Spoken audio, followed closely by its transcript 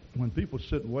when people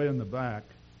sit way in the back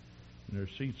and their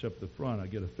seats up the front, I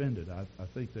get offended. I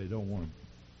think they don't want to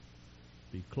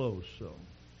be close, so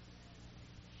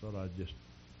thought I'd just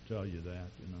tell you that,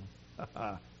 you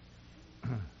know.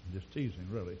 Just teasing,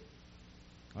 really.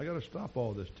 I got to stop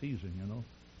all this teasing, you know.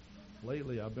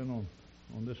 Lately, I've been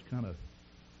on this kind of,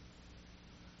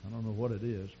 I don't know what it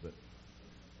is, but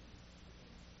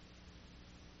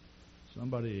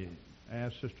somebody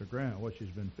asked Sister Grant what she's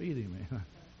been feeding me.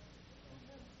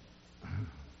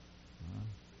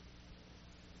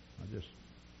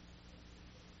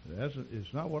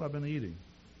 It's not what I've been eating.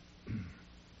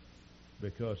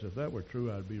 Because if that were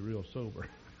true, I'd be real sober.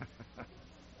 I'm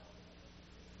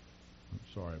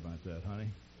sorry about that, honey.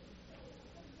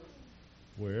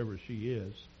 Wherever she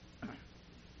is.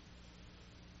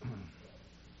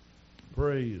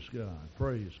 Praise God,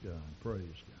 praise God, praise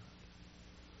God.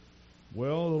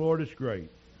 Well, the Lord is great.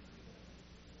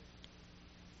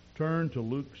 Turn to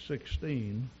Luke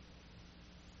 16.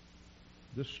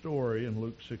 This story in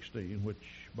Luke 16, which,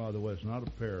 by the way, is not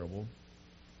a parable,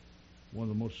 one of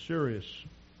the most serious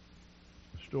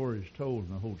stories told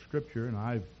in the whole Scripture, and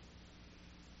I've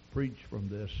preached from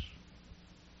this,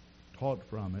 taught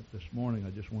from it. This morning I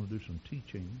just want to do some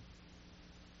teaching.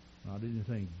 Not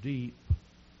anything deep,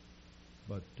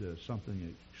 but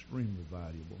something extremely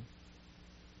valuable.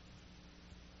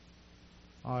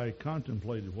 I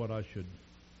contemplated what I should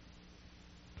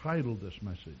title this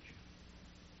message.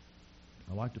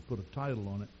 I like to put a title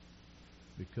on it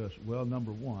because, well,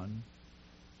 number one,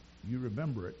 you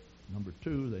remember it. Number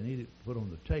two, they need it put on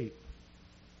the tape.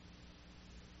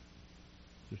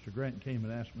 Sister Grant came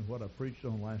and asked me what I preached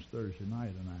on last Thursday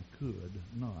night, and I could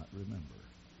not remember.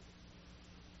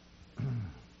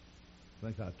 I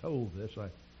think I told this.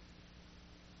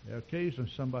 Occasionally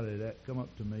somebody that come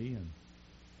up to me and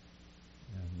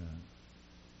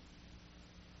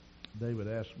they would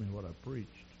ask me what I preached.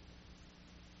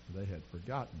 They had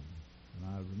forgotten,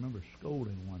 and I remember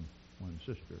scolding one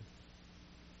sister.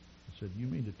 I said, "You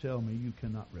mean to tell me you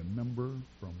cannot remember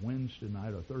from Wednesday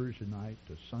night or Thursday night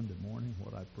to Sunday morning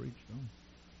what I preached on?"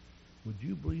 Would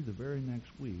you believe the very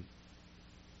next week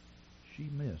she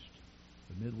missed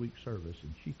the midweek service,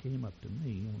 and she came up to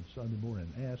me on Sunday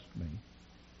morning and asked me,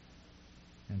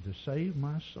 and to save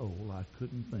my soul, I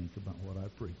couldn't think about what I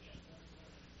preached.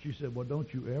 She said, "Well,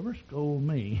 don't you ever scold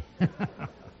me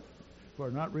for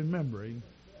not remembering.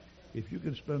 If you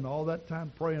can spend all that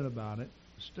time praying about it,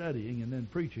 studying, and then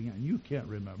preaching it, and you can't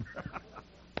remember."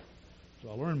 So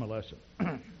I learned my lesson.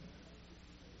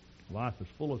 Life is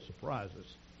full of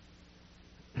surprises.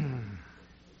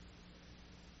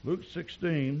 Luke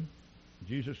 16,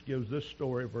 Jesus gives this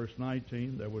story, verse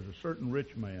 19. There was a certain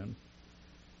rich man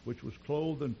which was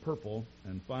clothed in purple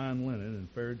and fine linen and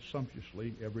fared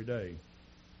sumptuously every day.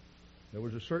 There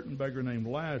was a certain beggar named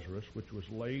Lazarus which was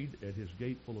laid at his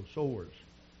gate full of sores,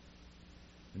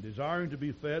 and desiring to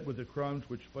be fed with the crumbs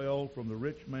which fell from the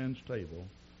rich man's table.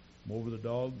 Moreover, the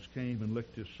dogs came and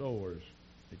licked his sores.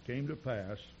 It came to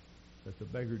pass that the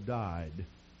beggar died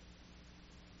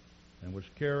and was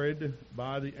carried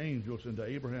by the angels into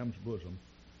Abraham's bosom.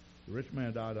 The rich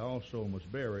man died also and was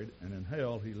buried, and in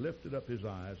hell he lifted up his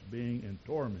eyes, being in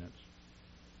torments,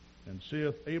 and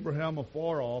seeth Abraham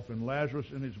afar off and Lazarus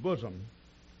in his bosom.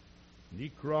 And he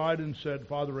cried and said,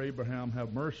 Father Abraham,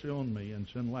 have mercy on me, and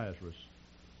send Lazarus,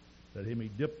 that he may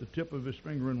dip the tip of his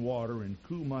finger in water and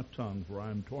cool my tongue, for I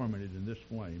am tormented in this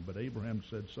flame. But Abraham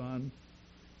said, Son,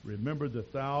 remember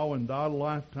that thou in thy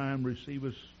lifetime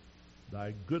receivest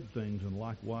thy good things, and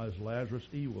likewise Lazarus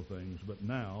evil things. But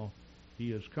now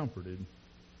he is comforted,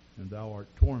 and thou art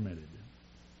tormented.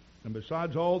 And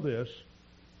besides all this,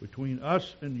 between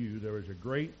us and you there is a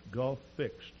great gulf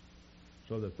fixed,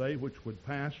 so that they which would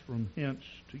pass from hence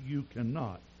to you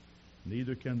cannot,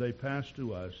 neither can they pass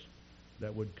to us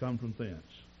that would come from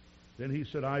thence. Then he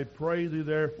said, I pray thee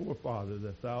therefore, Father,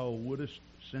 that thou wouldest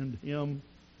send him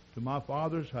to my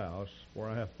father's house, for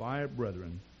I have 5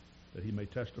 brethren, that he may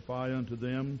testify unto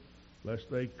them, lest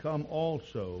they come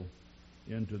also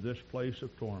into this place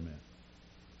of torment.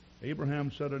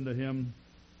 Abraham said unto him,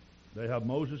 They have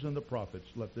Moses and the prophets,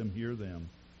 let them hear them.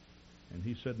 And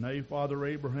he said, Nay, Father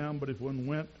Abraham, but if one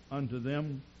went unto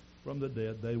them from the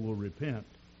dead, they will repent.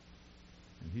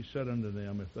 And he said unto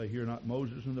them, If they hear not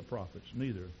Moses and the prophets,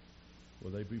 neither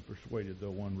will they be persuaded,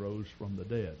 though one rose from the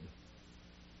dead.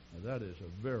 Now that is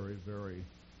a very, very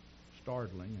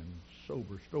startling and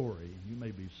sober story. You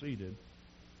may be seated.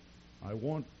 I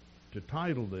want to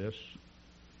title this,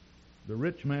 The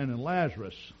Rich Man and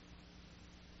Lazarus.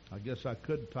 I guess I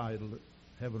could title it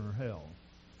Heaven or Hell.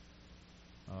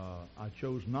 I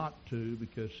chose not to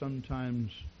because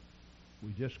sometimes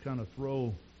we just kind of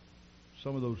throw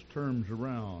some of those terms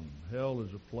around. Hell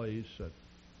is a place that, as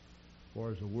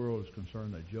far as the world is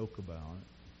concerned, they joke about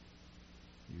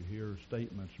it. You hear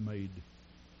statements made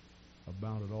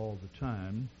about it all the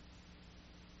time.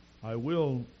 I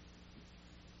would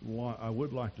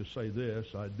like to say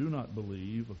this. I do not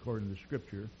believe, according to the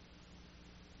Scripture,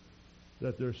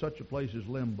 that there's such a place as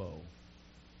limbo.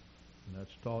 And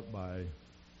that's taught by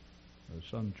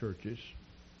some churches.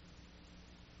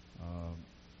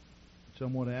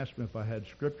 Someone asked me if I had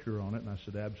Scripture on it, and I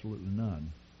said absolutely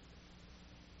none.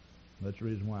 That's the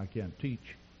reason why I can't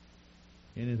teach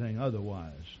anything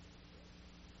otherwise.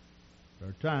 There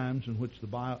are times in which the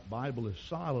Bible is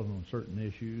silent on certain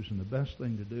issues, and the best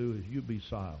thing to do is you be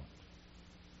silent.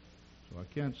 So I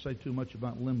can't say too much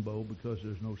about limbo because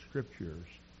there's no Scriptures.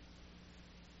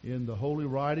 In the holy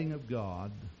writing of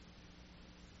God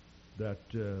that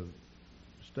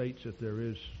states that there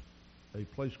is a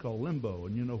place called limbo,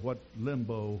 and you know what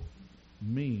limbo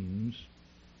means.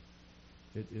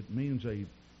 It means a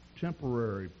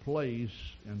temporary place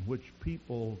in which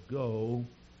people go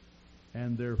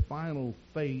and their final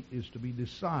fate is to be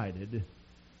decided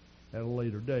at a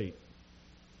later date.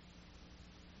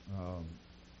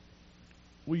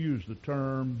 We use the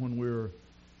term when we're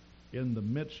in the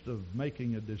midst of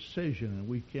making a decision and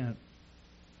we can't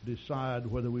decide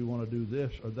whether we want to do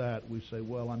this or that. We say,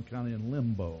 well, I'm kind of in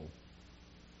limbo.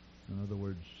 In other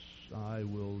words, I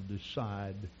will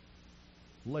decide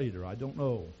later. I don't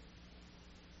know.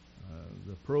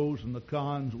 The pros and the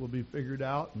cons will be figured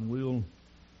out, and we'll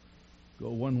go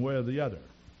one way or the other.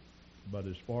 But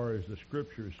as far as the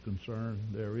Scripture is concerned,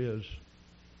 there is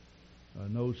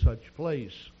no such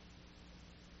place.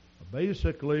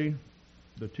 Basically,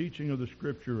 the teaching of the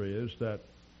Scripture is that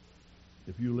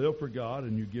if you live for God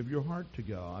and you give your heart to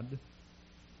God,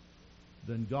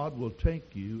 then God will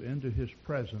take you into His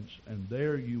presence, and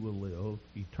there you will live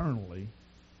eternally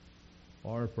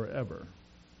or forever.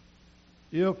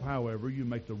 If, however, you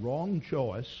make the wrong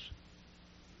choice,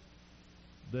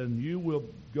 then you will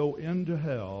go into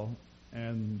hell,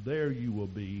 and there you will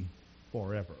be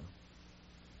forever.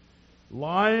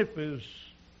 Life is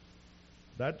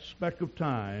that speck of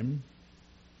time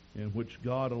in which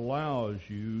God allows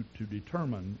you to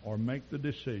determine or make the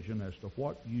decision as to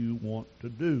what you want to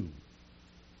do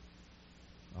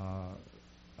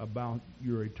about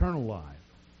your eternal life.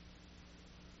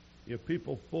 If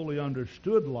people fully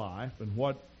understood life and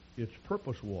what its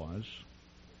purpose was,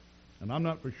 and I'm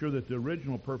not for sure that the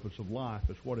original purpose of life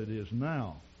is what it is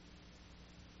now,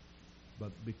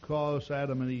 but because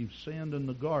Adam and Eve sinned in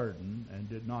the garden and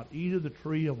did not eat of the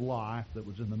tree of life that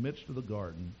was in the midst of the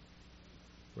garden,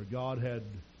 where God had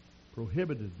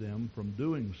prohibited them from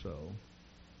doing so,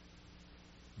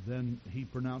 then He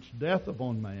pronounced death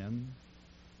upon man,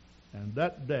 and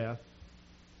that death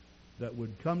that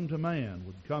would come to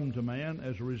man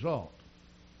as a result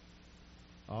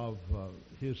of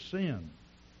his sin.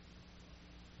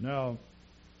 Now,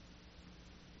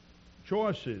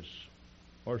 choices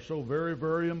are so very,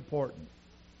 very important.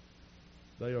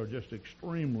 They are just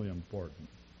extremely important.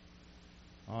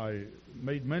 I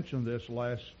made mention of this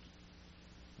last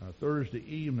Thursday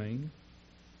evening.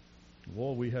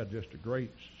 Well, we had just a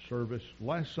great service.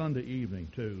 Last Sunday evening,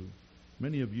 too.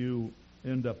 Many of you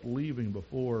end up leaving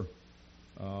before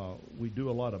we do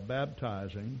a lot of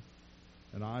baptizing,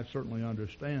 and I certainly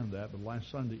understand that, but last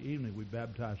Sunday evening we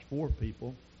baptized 4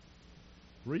 people.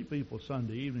 3 people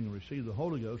Sunday evening received the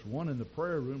Holy Ghost, 1 in the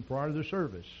prayer room prior to the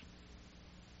service.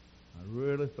 I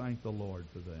really thank the Lord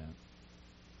for that.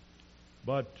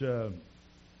 But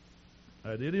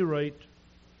at any rate,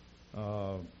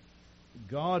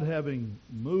 God having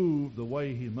moved the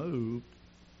way He moved,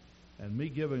 and me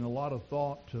giving a lot of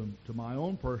thought to my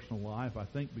own personal life, I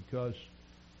think because,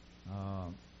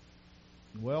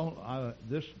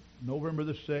 this November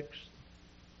the 6th,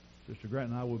 Sister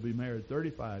Grant and I will be married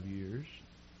 35 years.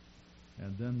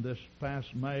 And then this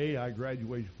past May, I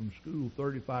graduated from school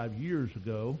 35 years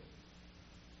ago.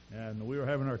 And we are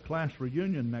having our class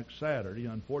reunion next Saturday.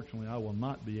 Unfortunately, I will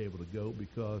not be able to go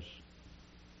because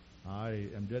I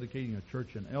am dedicating a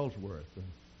church in Ellsworth.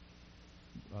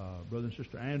 Brother and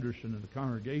Sister Anderson and the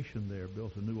congregation there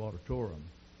built a new auditorium.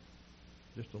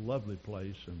 Just a lovely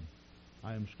place, and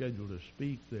I am scheduled to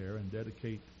speak there and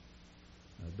dedicate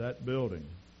that building.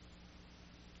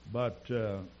 But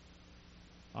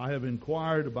I have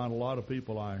inquired about a lot of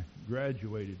people I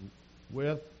graduated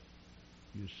with.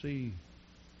 You see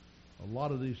a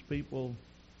lot of these people,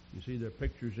 you see their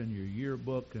pictures in your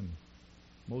yearbook, and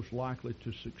most likely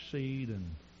to succeed and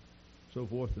so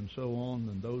forth and so on,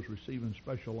 and those receiving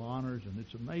special honors. And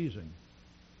it's amazing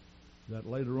that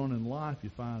later on in life you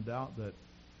find out that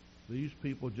these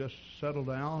people just settle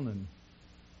down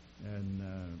and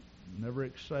never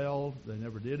excelled. They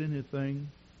never did anything,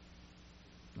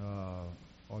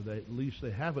 or at least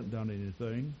they haven't done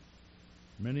anything.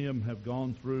 Many of them have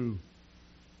gone through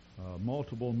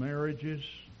multiple marriages,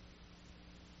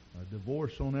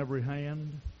 divorce on every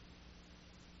hand.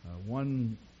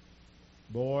 One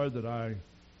boy that I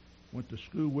went to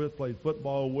school with, played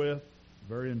football with,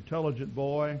 very intelligent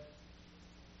boy,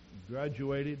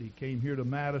 graduated. He came here to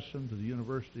Madison, to the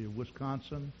University of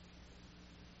Wisconsin.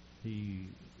 He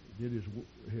did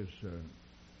his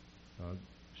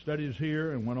studies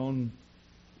here and went on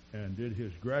and did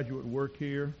his graduate work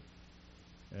here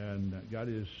and got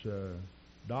his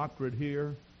doctorate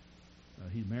here.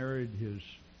 He married his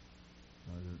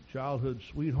childhood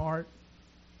sweetheart.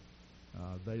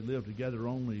 They lived together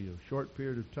only a short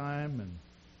period of time, and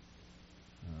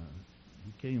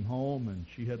he came home and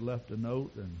she had left a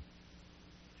note and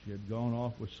she had gone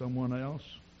off with someone else.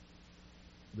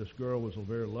 This girl was a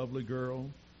very lovely girl.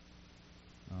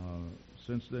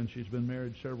 Since then she's been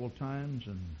married several times,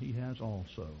 and he has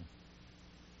also.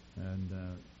 And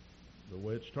the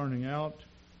way it's turning out,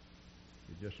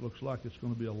 it just looks like it's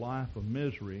going to be a life of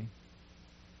misery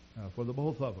for the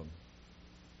both of them.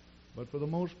 But for the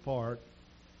most part,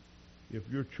 if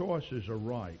your choices are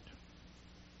right,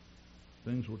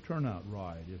 things will turn out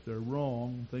right. If they're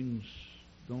wrong, things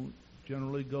don't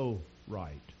generally go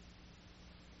right.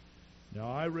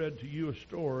 Now, I read to you a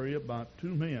story about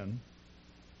two men,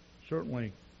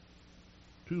 certainly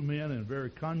two men in very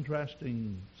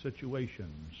contrasting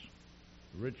situations,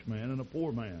 a rich man and a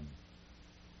poor man.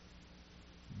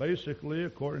 Basically,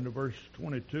 according to verse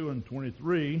 22 and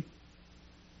 23,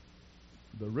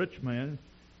 the rich man,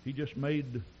 he just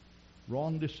made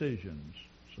wrong decisions.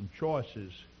 Some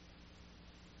choices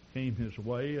came his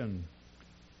way, and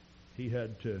he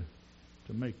had to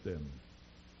make them.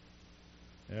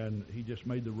 And he just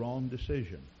made the wrong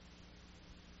decision.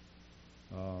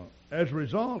 As a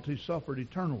result, he suffered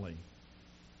eternally.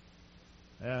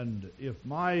 And if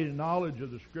my knowledge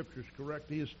of the Scripture is correct,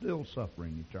 he is still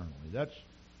suffering eternally.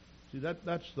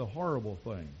 That's the horrible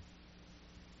thing.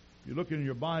 If you look in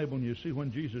your Bible and you see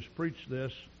when Jesus preached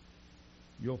this,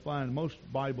 you'll find most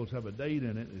Bibles have a date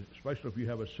in it, especially if you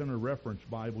have a center reference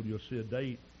Bible, you'll see a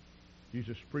date.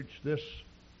 Jesus preached this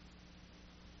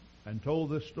and told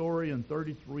this story in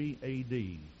 33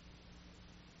 A.D.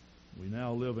 We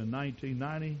now live in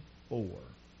 1994.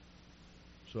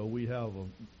 So we have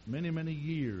many, many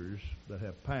years that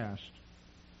have passed.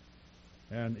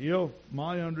 And if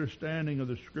my understanding of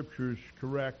the Scripture is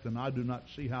correct, and I do not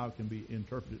see how it can be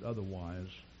interpreted otherwise,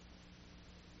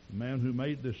 the man who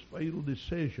made this fatal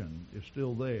decision is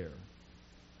still there.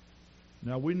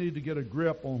 Now, we need to get a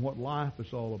grip on what life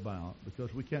is all about,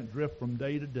 because we can't drift from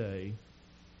day to day,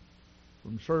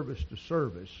 from service to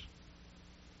service,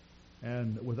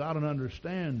 and without an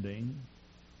understanding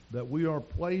that we are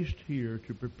placed here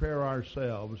to prepare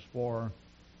ourselves for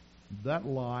that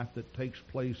life that takes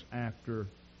place after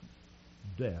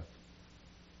death.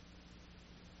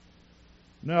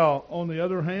 Now, on the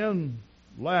other hand,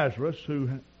 Lazarus, who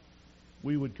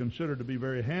we would consider to be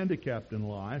very handicapped in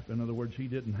life, in other words, he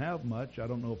didn't have much. I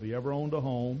don't know if he ever owned a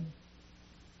home.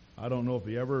 I don't know if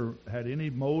he ever had any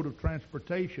mode of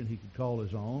transportation he could call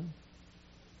his own.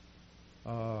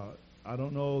 I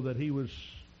don't know that he was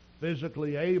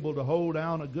physically able to hold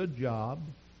down a good job.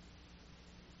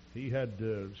 He had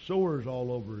sores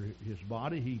all over his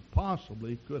body. He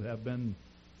possibly could have been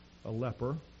a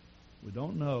leper. We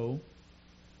don't know.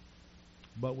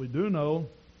 But we do know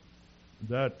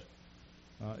that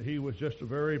he was just a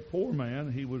very poor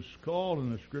man. He was called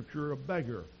in the Scripture a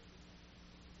beggar.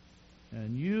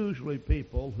 And usually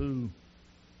people who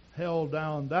held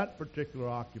down that particular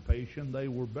occupation, they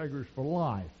were beggars for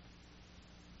life,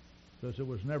 because there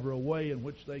was never a way in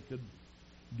which they could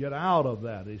get out of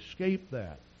that, escape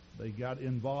that. They got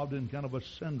involved in kind of a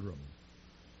syndrome.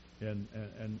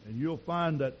 And you'll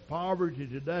find that poverty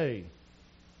today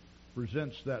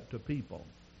presents that to people.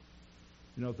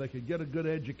 You know, if they could get a good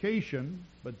education,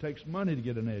 but it takes money to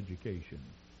get an education.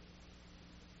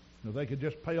 You know, they could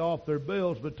just pay off their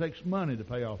bills, but it takes money to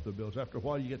pay off their bills. After a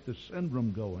while, you get this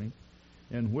syndrome going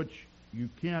in which you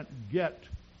can't get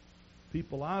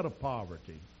people out of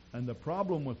poverty. And the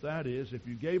problem with that is, if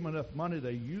you gave them enough money,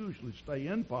 they usually stay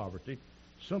in poverty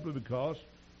simply because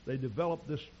they develop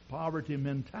this poverty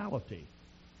mentality.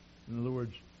 In other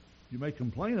words, you may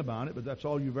complain about it, but that's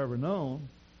all you've ever known.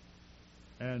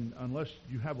 And unless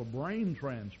you have a brain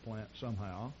transplant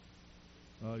somehow,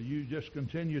 you just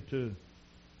continue to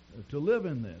live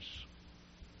in this.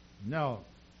 Now,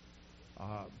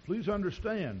 please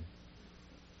understand,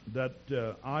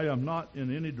 that I am not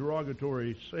in any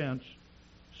derogatory sense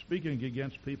speaking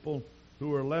against people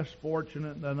who are less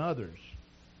fortunate than others,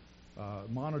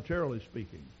 monetarily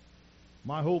speaking.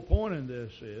 My whole point in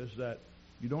this is that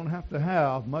you don't have to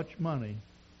have much money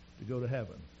to go to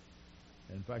heaven.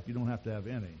 In fact, you don't have to have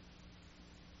any.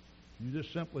 You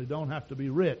just simply don't have to be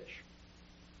rich.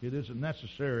 It isn't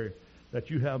necessary that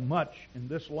you have much in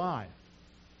this life.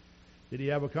 Did he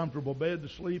have a comfortable bed to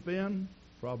sleep in?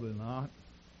 Probably not.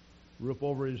 Roof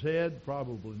over his head?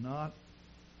 Probably not.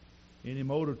 Any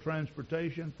mode of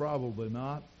transportation? Probably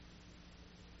not.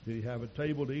 Did he have a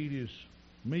table to eat his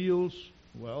meals?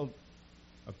 Well,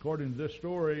 according to this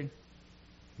story,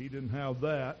 he didn't have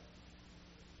that.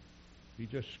 He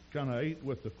just kind of ate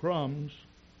with the crumbs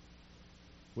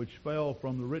which fell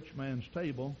from the rich man's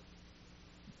table.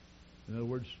 In other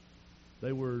words,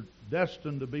 they were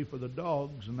destined to be for the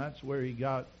dogs, and that's where he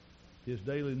got his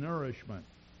daily nourishment.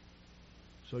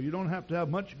 So you don't have to have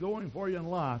much going for you in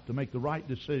life to make the right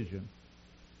decision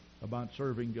about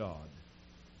serving God.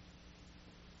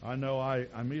 I know I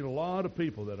meet a lot of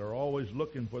people that are always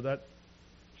looking for that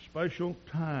special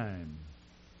time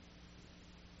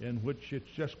in which it's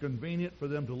just convenient for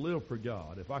them to live for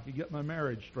God. If I could get my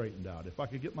marriage straightened out, if I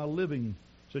could get my living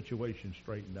situation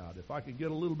straightened out, if I could get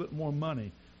a little bit more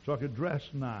money so I could dress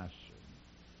nice.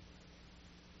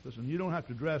 Listen, you don't have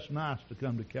to dress nice to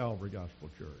come to Calvary Gospel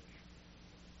Church.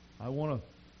 I want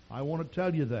to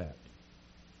tell you that.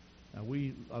 Now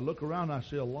I look around and I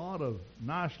see a lot of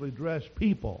nicely dressed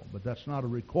people, but that's not a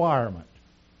requirement.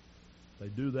 They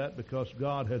do that because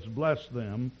God has blessed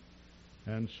them,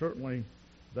 and certainly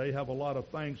they have a lot of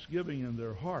thanksgiving in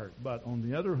their heart. But on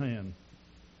the other hand,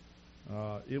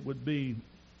 it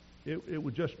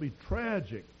would just be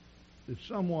tragic if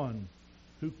someone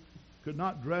who could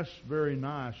not dress very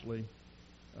nicely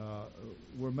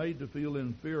were made to feel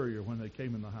inferior when they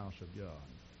came in the house of God.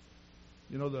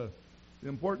 You know, the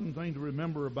important thing to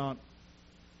remember about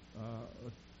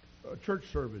a church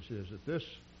service is that this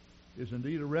is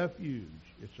indeed a refuge.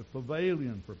 It's a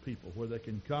pavilion for people where they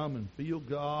can come and feel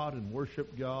God and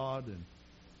worship God and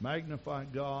magnify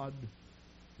God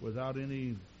without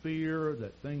any fear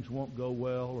that things won't go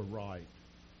well or right.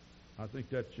 I think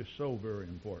that's just so very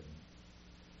important.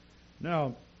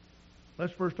 Now,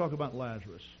 let's first talk about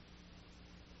Lazarus.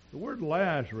 The word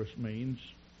Lazarus means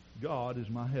God is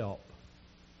my help.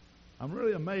 I'm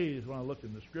really amazed when I look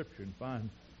in the Scripture and find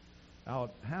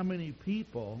out how many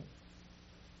people.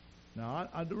 Now,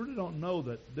 I really don't know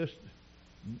that this.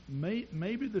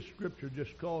 Maybe the Scripture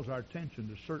just calls our attention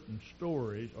to certain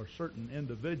stories or certain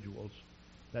individuals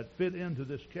that fit into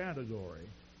this category.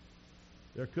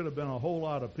 There could have been a whole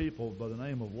lot of people by the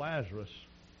name of Lazarus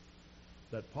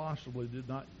that possibly did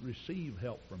not receive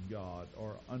help from God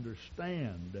or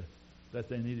understand that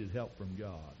they needed help from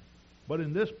God. But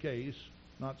in this case,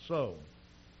 not so.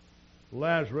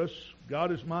 Lazarus,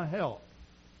 God is my help.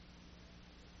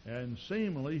 And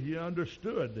seemingly he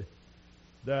understood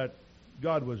that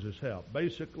God was his help.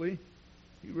 Basically,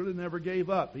 he really never gave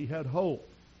up. He had hope.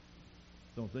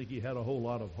 Don't think he had a whole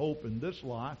lot of hope in this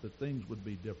life that things would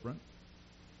be different.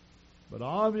 But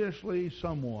obviously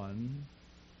someone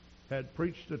had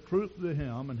preached the truth to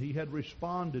him, and he had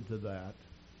responded to that.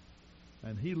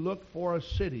 And he looked for a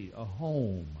city, a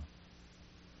home,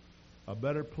 a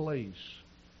better place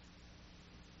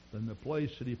than the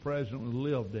place that he presently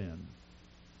lived in.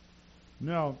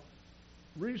 Now,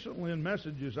 recently in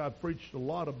messages I've preached a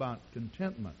lot about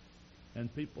contentment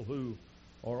and people who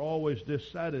are always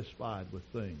dissatisfied with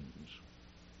things.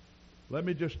 Let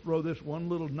me just throw this one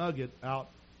little nugget out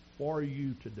for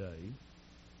you today.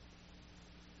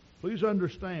 Please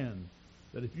understand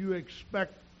that if you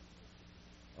expect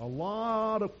a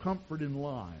lot of comfort in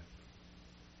life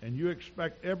and you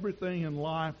expect everything in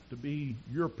life to be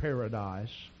your paradise,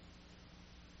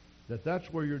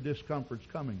 that's where your discomfort's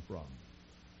coming from.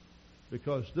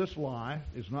 Because this life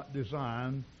is not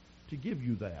designed to give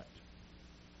you that.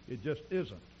 It just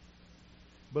isn't.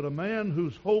 But a man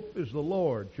whose hope is the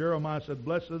Lord, Jeremiah said,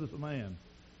 "Blessed is the man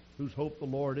whose hope the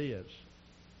Lord is."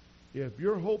 If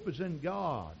your hope is in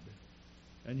God,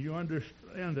 and you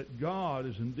understand that God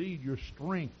is indeed your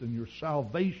strength and your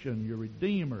salvation, your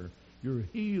Redeemer, your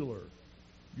healer,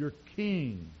 your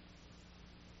King,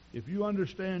 if you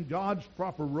understand God's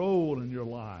proper role in your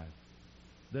life,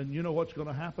 then you know what's going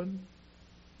to happen?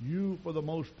 You, for the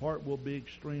most part, will be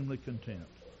extremely content.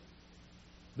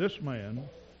 This man,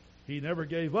 he never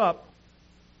gave up,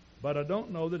 but I don't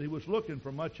know that he was looking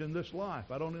for much in this life.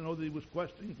 I don't know that he was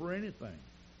questioning for anything.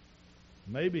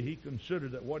 Maybe he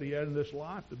considered that what he had in this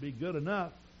life to be good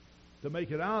enough to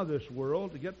make it out of this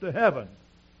world to get to heaven.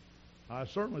 I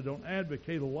certainly don't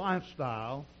advocate a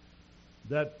lifestyle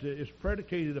that is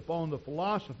predicated upon the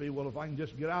philosophy, well, if I can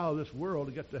just get out of this world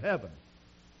to get to heaven.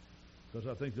 Because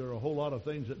I think there are a whole lot of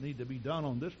things that need to be done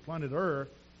on this planet Earth,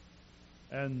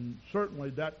 and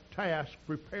certainly that task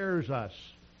prepares us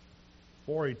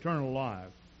for eternal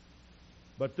life.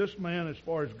 But this man, as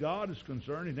far as God is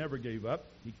concerned, he never gave up.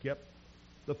 He kept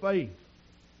the faith.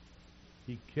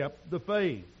 He kept the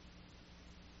faith.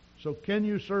 So can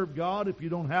you serve God if you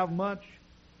don't have much?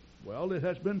 Well, it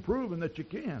has been proven that you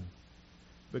can.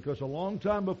 Because a long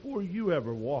time before you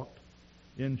ever walked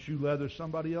in shoe leather,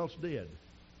 somebody else did.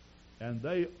 And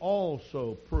they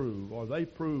also prove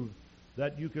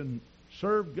that you can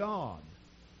serve God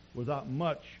without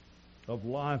much of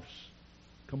life's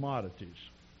commodities.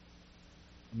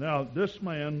 Now, this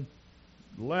man,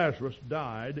 Lazarus,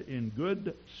 died in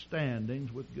good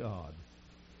standings with God.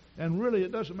 And really,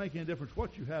 it doesn't make any difference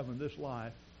what you have in this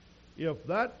life. If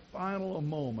that final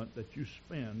moment that you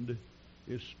spend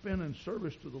is spent in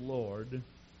service to the Lord,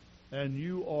 and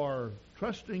you are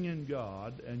trusting in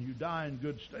God, and you die in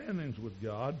good standings with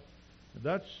God,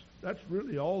 that's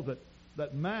really all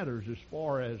that matters as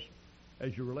far as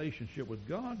your relationship with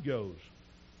God goes.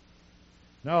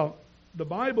 Now, the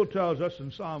Bible tells us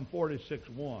in Psalm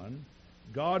 46:1,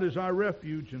 God is our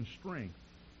refuge and strength,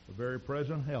 a very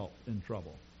present help in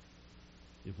trouble.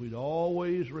 If we'd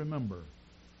always remember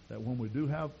that when we do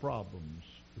have problems,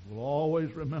 if we'll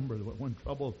always remember that when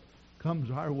trouble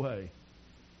comes our way,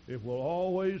 if we'll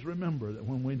always remember that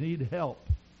when we need help,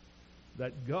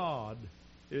 that God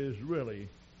is really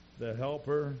the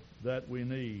helper that we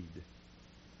need.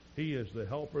 He is the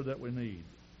helper that we need.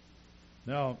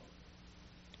 Now,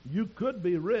 you could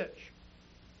be rich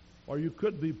or you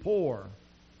could be poor.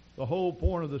 The whole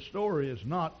point of the story is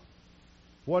not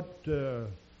what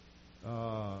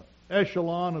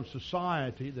echelon of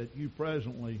society that you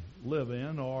presently live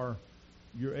in or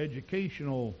your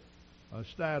educational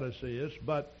status is,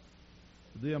 but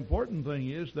the important thing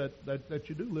is that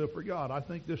you do live for God. I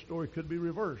think this story could be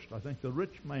reversed. I think the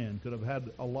rich man could have had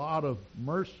a lot of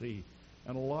mercy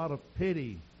and a lot of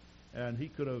pity, and he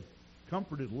could have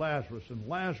comforted Lazarus, and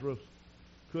Lazarus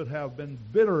could have been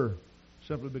bitter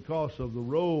simply because of the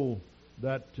role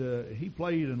that he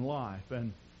played in life.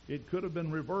 And it could have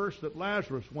been reversed, that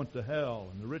Lazarus went to hell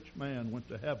and the rich man went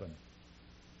to heaven.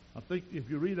 I think if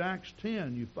you read Acts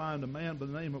 10, you find a man by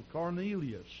the name of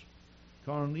Cornelius.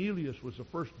 Cornelius was the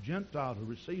first Gentile to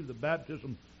receive the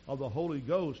baptism of the Holy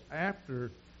Ghost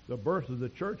after the birth of the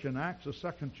church in Acts, the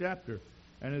 2nd chapter.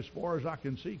 And as far as I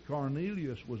can see,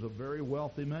 Cornelius was a very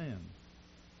wealthy man.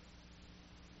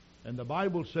 And the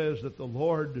Bible says that the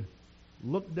Lord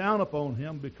looked down upon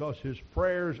him because his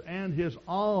prayers and his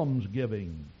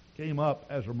almsgiving came up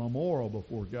as a memorial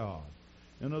before God.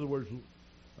 In other words,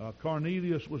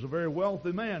 Cornelius was a very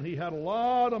wealthy man. He had a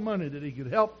lot of money that he could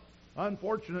help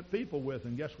unfortunate people with,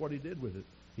 and guess what he did with it?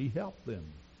 He helped them.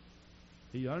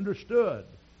 He understood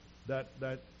that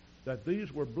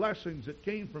these were blessings that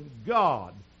came from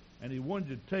God, and he wanted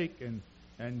to take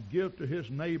and give to his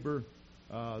neighbor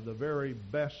the very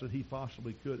best that he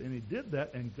possibly could. And he did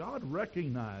that, and God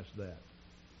recognized that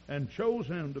and chose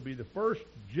him to be the first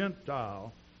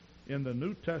Gentile in the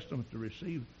New Testament to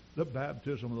receive the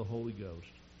baptism of the Holy Ghost.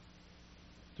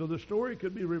 So the story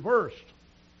could be reversed.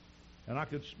 And I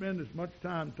could spend as much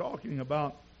time talking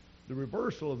about the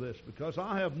reversal of this, because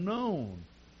I have known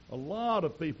a lot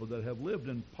of people that have lived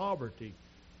in poverty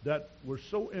that were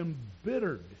so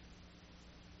embittered.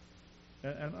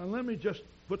 And let me just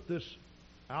put this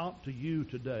out to you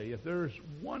today. If there's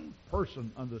one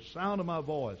person on the sound of my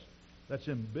voice that's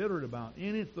embittered about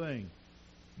anything,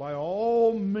 by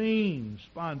all means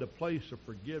find a place of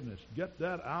forgiveness. Get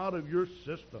that out of your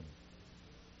system.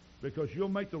 Because you'll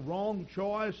make the wrong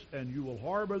choice and you will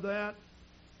harbor that,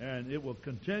 and it will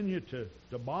continue to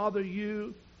bother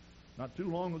you. Not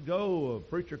too long ago, a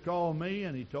preacher called me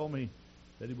and he told me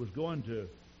that he was going to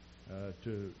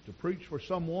preach for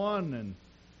someone,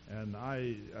 and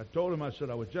I told him, I said,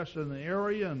 I was just in the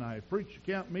area and I preached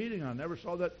a camp meeting. I never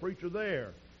saw that preacher there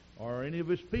or any of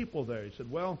his people there. He said,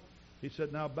 well,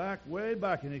 now way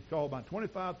back, and he called about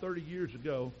 25, 30 years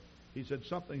ago, he said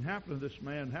something happened to this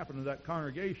man, happened to that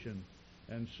congregation,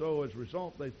 and so as a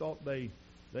result they thought they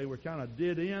were kind of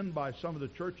did in by some of the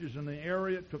churches in the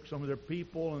area, took some of their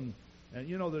people, and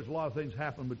you know there's a lot of things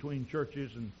happen between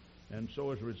churches, and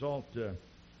so as a result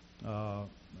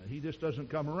he just doesn't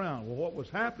come around. Well, what was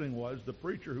happening was the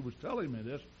preacher who was telling me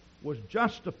this was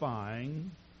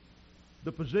justifying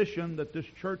the position that this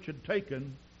church had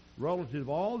taken relative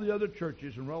to all the other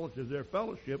churches and relative to their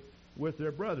fellowship with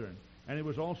their brethren. And he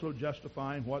was also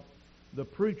justifying what the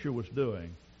preacher was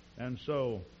doing. And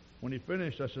so when he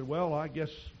finished, I said, well, I guess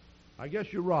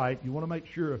you're right. You want to make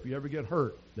sure if you ever get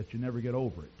hurt that you never get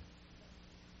over it.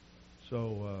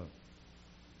 So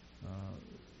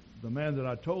the man that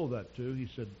I told that to, he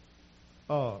said,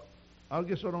 I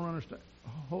guess I don't understand.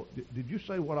 Did you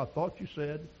say what I thought you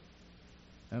said?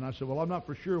 And I said, well, I'm not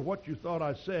for sure what you thought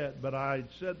I said, but I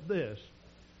said this,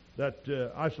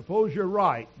 that I suppose you're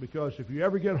right, because if you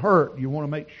ever get hurt, you want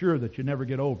to make sure that you never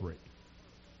get over it.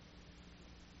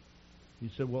 He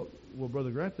said, well,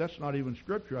 Brother Grant, that's not even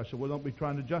Scripture. I said, well, don't be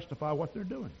trying to justify what they're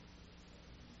doing.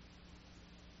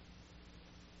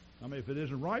 I mean, if it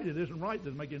isn't right, it isn't right. It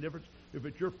doesn't make any difference if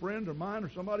it's your friend or mine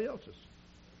or somebody else's.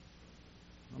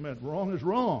 I mean, wrong is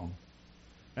wrong.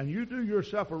 And you do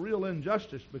yourself a real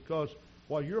injustice, because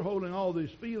while you're holding all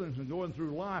these feelings and going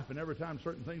through life, and every time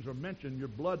certain things are mentioned, your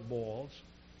blood boils,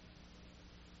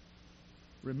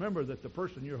 remember that the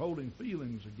person you're holding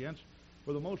feelings against,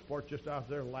 for the most part, just out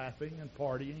there laughing and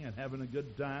partying and having a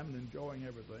good time and enjoying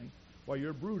everything while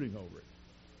you're brooding over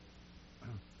it.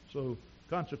 So,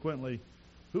 consequently,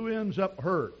 who ends up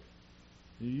hurt?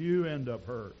 You end up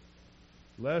hurt.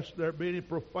 Lest there be any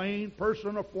profane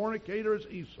person or fornicator as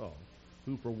Esau,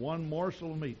 who for one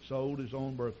morsel of meat sold his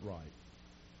own birthright.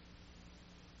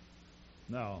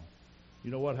 Now,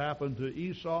 you know what happened to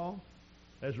Esau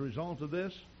as a result of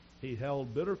this? He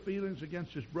held bitter feelings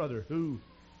against his brother, who,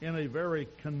 in a very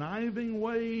conniving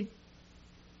way,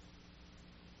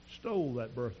 stole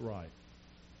that birthright.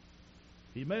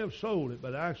 He may have sold it,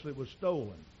 but actually it was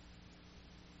stolen.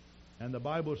 And the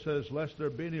Bible says, lest there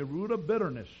be any root of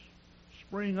bitterness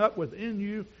spring up within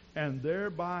you, and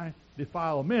thereby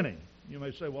defile many. You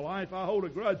may say, well, if I hold a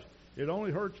grudge, it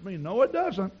only hurts me. No, it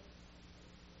doesn't.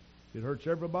 It hurts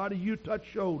everybody you touch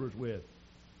shoulders with,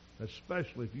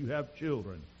 especially if you have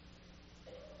children.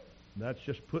 That's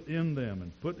just put in them,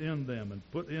 and put in them, and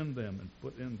put in them, and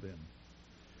put in them.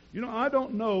 You know, I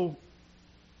don't know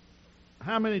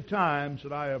how many times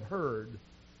that I have heard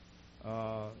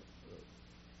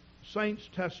saints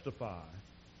testify,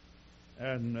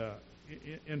 and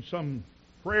in some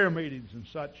prayer meetings and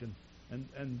such,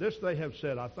 and this they have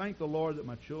said, I thank the Lord that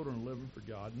my children are living for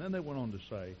God. And then they went on to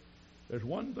say, there's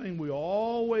one thing we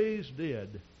always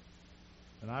did,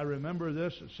 and I remember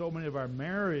this at so many of our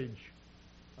marriage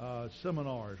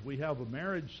seminars. We have a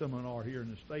marriage seminar here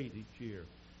in the state each year,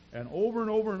 and over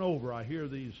and over I hear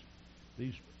these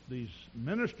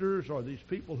ministers or these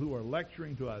people who are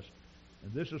lecturing to us,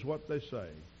 and this is what they say.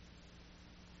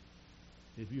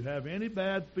 If you have any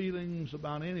bad feelings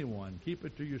about anyone, keep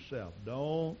it to yourself.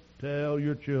 Don't tell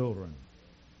your children.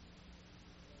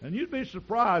 And you'd be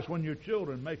surprised when your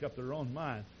children make up their own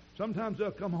mind. Sometimes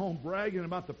they'll come home bragging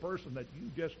about the person that you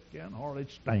just can't hardly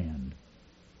stand.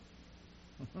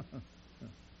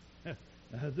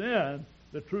 And then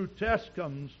the true test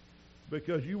comes,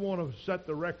 because you want to set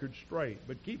the record straight.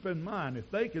 But keep in mind,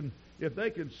 if they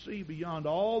can see beyond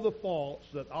all the faults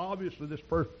that obviously this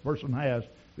person has,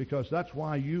 because that's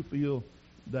why you feel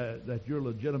that you're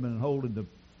legitimate in holding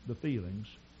the feelings.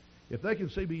 If they can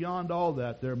see beyond all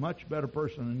that, they're a much better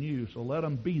person than you, so let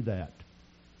them be that.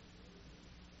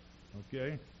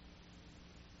 Okay?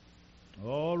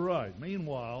 All right.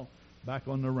 Meanwhile, back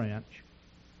on the ranch.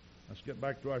 Let's get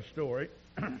back to our story.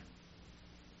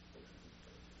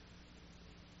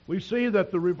 We see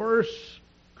that the reverse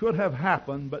could have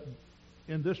happened, but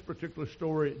in this particular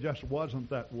story, it just wasn't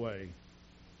that way.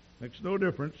 Makes no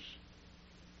difference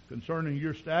concerning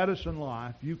your status in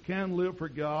life. You can live for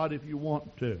God if you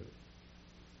want to.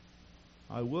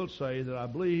 I will say that I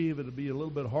believe it'll be a little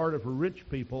bit harder for rich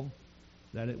people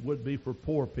than it would be for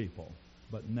poor people.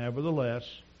 But nevertheless,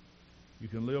 you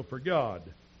can live for God.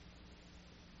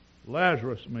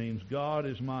 Lazarus means God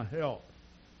is my help.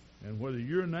 And whether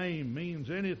your name means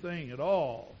anything at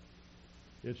all,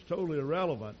 it's totally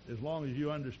irrelevant as long as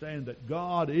you understand that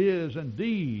God is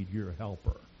indeed your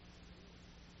helper.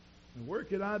 And where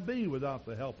could I be without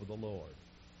the help of the Lord?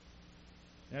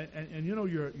 And you know,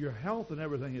 your health and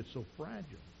everything is so fragile.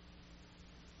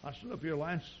 I stood up here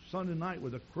last Sunday night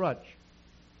with a crutch,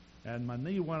 and my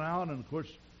knee went out, and of course,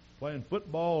 playing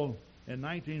football in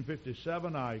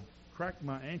 1957, I cracked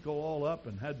my ankle all up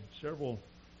and had several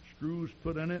screws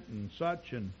put in it and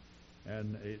such, and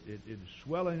it's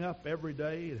swelling up every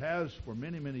day. It has for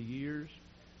many, many years.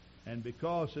 And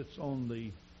because it's on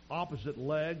the opposite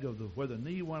leg of where the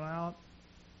knee went out,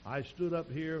 I stood up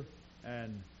here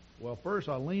and, well, first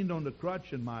I leaned on the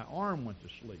crutch and my arm went to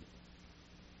sleep.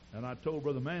 And I told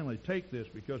Brother Manley, take this,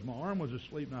 because my arm was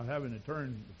asleep and I was having to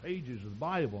turn the pages of the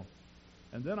Bible.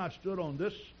 And then I stood on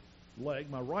this leg,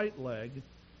 my right leg,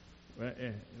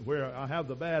 where I have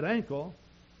the bad ankle,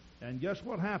 And guess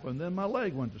what happened? Then my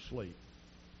leg went to sleep.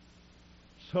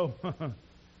 So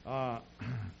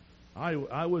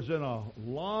I was in a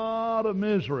lot of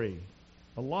misery.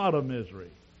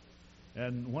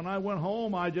 And when I went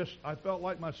home, I felt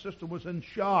like my system was in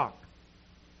shock.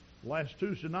 Last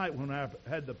Tuesday night when I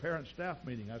had the parent staff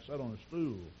meeting, I sat on a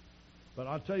stool. But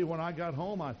I'll tell you, when I got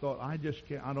home, I thought, I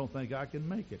don't think I can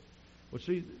make it. Well,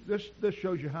 see, this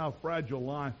shows you how fragile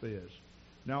life is.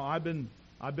 Now, I've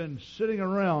been sitting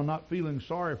around not feeling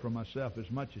sorry for myself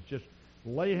as much as just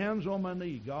lay hands on my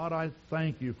knee. God, I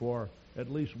thank you for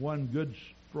at least one good,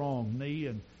 strong knee,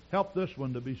 and help this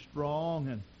one to be strong.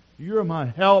 And you're my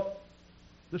help.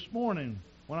 This morning,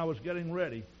 when I was getting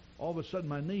ready, all of a sudden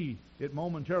my knee, it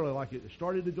momentarily, like it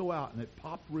started to go out, and it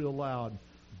popped real loud.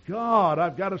 God,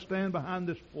 I've got to stand behind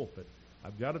this pulpit.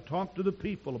 I've got to talk to the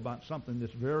people about something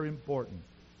that's very important.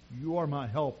 You are my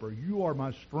helper. You are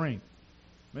my strength.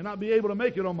 May not be able to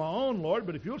make it on my own, Lord,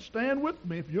 but if you'll stand with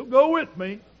me, if you'll go with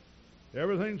me,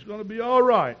 everything's going to be all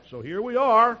right. So here we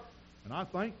are, and I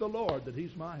thank the Lord that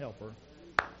He's my helper.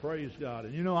 Praise God.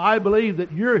 And I believe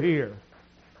that you're here.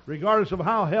 Regardless of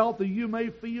how healthy you may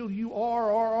feel you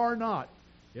are or are not,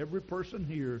 every person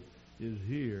here is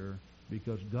here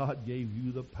because God gave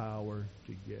you the power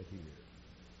to get here.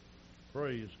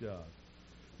 Praise God.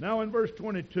 Now in verse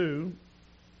 22,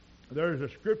 there is a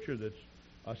scripture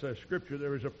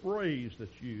there is a phrase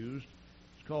that's used.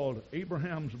 It's called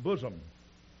Abraham's bosom.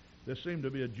 This seemed to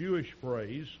be a Jewish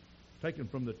phrase taken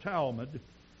from the Talmud,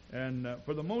 and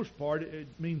for the most part it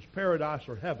means paradise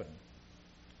or heaven.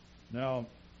 Now,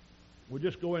 we'll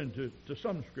just go into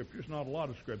some scriptures, not a lot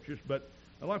of scriptures, but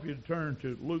I'd like you to turn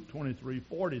to Luke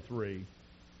 23:43.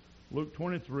 Luke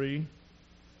 23,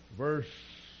 verse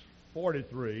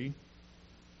 43.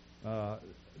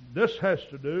 This has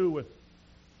to do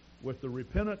with the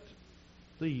repentant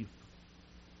thief.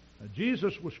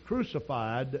 Jesus was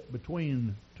crucified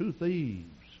between two thieves.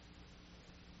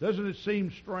 Doesn't it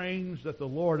seem strange that the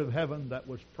Lord of heaven, that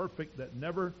was perfect, that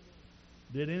never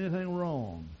did anything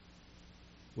wrong,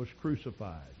 was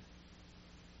crucified?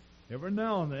 Every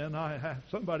now and then I have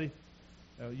somebody,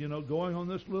 going on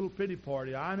this little pity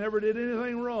party. I never did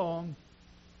anything wrong,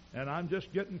 and I'm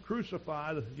just getting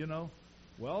crucified,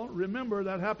 Well, remember,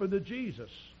 that happened to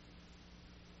Jesus.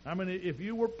 I mean, if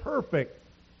you were perfect,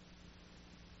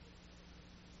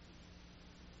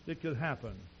 it could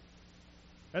happen.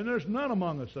 And there's none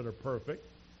among us that are perfect.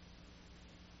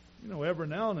 Every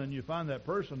now and then you find that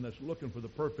person that's looking for the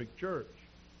perfect church.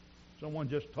 Someone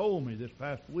just told me this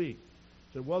past week.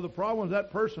 Said, well, the problem with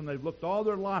that person, they've looked all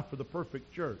their life for the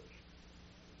perfect church.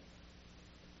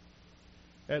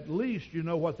 At least you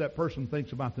know what that person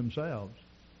thinks about themselves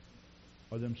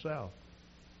or themselves.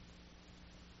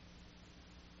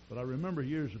 But I remember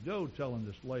years ago telling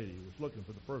this lady who was looking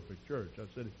for the perfect church, I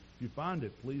said, if you find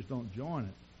it, please don't join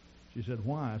it. She said,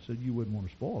 why? I said, you wouldn't want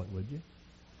to spoil it, would you?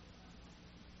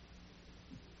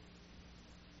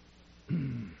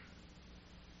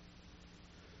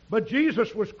 But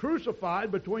Jesus was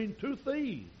crucified between two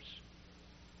thieves.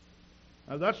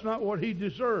 Now, that's not what He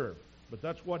deserved, but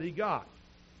that's what He got.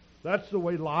 That's the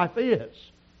way life is.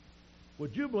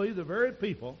 Would you believe the very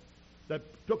people that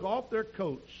took off their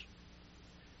coats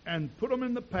and put them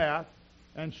in the path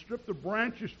and stripped the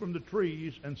branches from the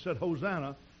trees and said,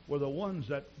 Hosanna, were the ones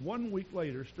that 1 week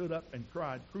later stood up and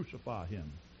cried, crucify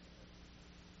Him?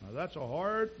 Now, that's a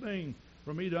hard thing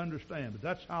for me to understand, but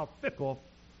that's how fickle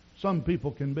some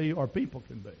people can be, or people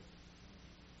can be.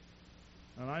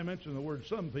 And I mention the word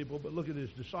some people, but look at His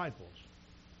disciples.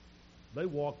 They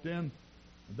walked in,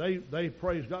 they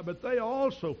praised God, but they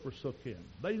also forsook Him.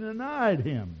 They denied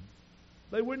Him.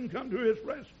 They wouldn't come to His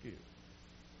rescue.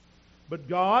 But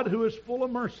God, who is full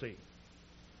of mercy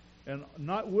and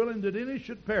not willing that any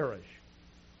should perish,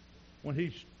 when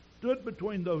He stood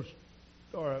between those,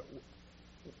 or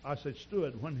I say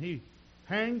stood, when He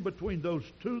hanged between those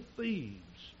two thieves,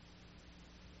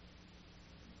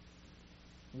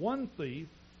 one thief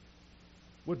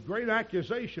with great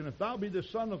accusation, if thou be the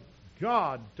Son of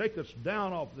God, take us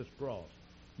down off this cross.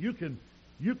 You can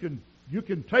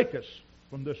take us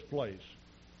from this place.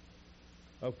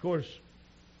 Of course,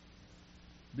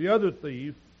 the other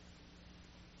thief,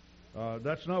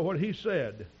 that's not what he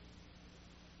said.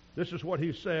 This is what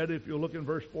he said, if you look in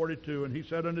verse 42. And he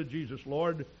said unto Jesus,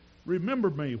 Lord, remember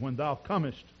me when thou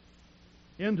comest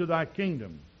into thy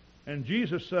kingdom. And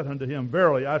Jesus said unto him,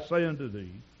 verily I say unto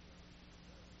thee,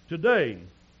 today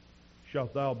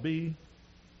shalt thou be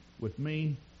with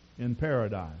me in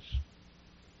paradise.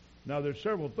 Now there's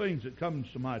several things that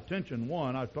comes to my attention.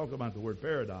 One, I've talked about the word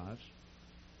paradise.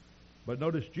 But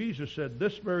notice Jesus said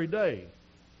this very day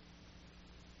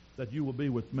that you will be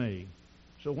with me.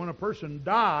 So when a person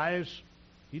dies,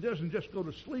 he doesn't just go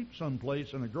to sleep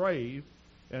someplace in a grave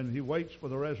and he waits for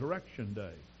the resurrection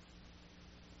day.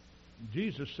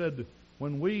 Jesus said,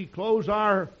 when we close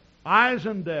our eyes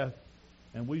in death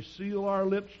and we seal our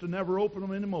lips to never open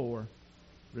them anymore,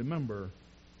 remember,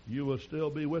 you will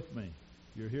still be with me.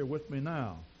 You're here with me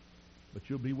now, but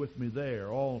you'll be with me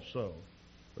there also.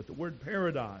 But the word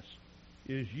paradise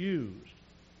is used.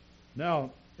 Now,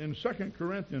 in 2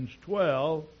 Corinthians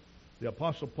 12, the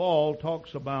Apostle Paul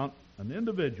talks about an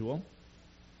individual.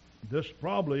 This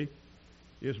probably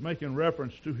is making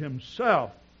reference to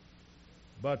himself,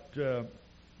 but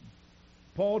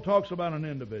Paul talks about an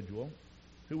individual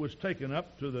who was taken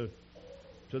up to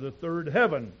the third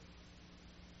heaven.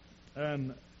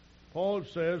 And Paul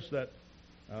says that,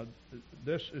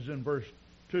 this is in verse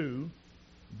 2,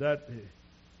 that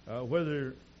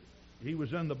whether he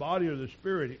was in the body or the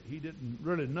spirit, he didn't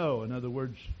really know. In other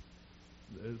words,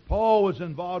 Paul was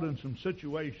involved in some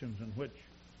situations in which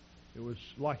it was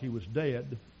like he was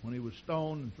dead when he was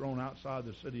stoned and thrown outside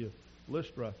the city of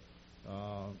Lystra.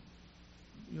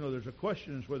 There's a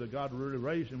question as whether God really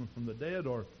raised him from the dead,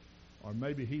 or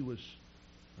maybe he was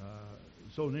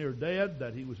so near dead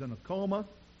that he was in a coma,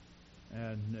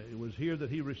 and it was here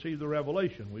that he received the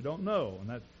revelation. We don't know. And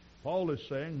that Paul is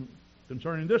saying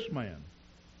concerning this man,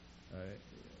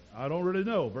 I don't really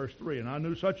know. Verse 3, and I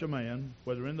knew such a man,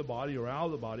 whether in the body or out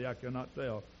of the body, I cannot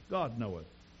tell. God knoweth.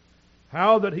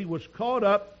 How that he was caught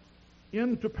up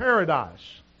into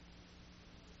paradise.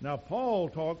 Now, Paul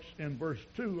talks in verse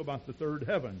 2 about the third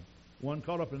heaven. One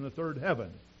caught up in the third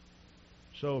heaven.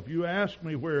 So if you ask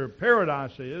me where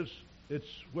paradise is, it's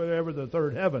wherever the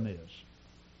third heaven is.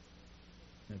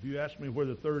 If you ask me where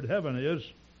the third heaven is,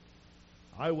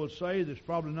 I will say there's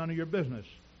probably none of your business.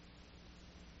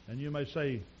 And you may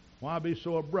say, why be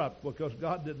so abrupt? Because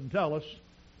God didn't tell us.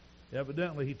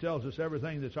 Evidently, He tells us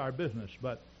everything that's our business.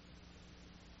 But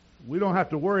we don't have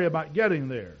to worry about getting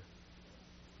there.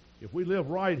 If we live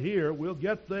right here, we'll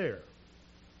get there.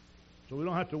 So we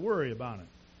don't have to worry about it.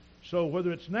 So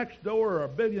whether it's next door or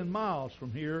 1 billion miles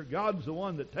from here, God's the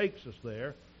one that takes us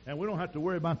there, and we don't have to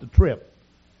worry about the trip.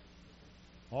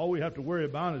 All we have to worry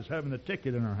about is having a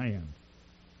ticket in our hand.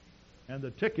 And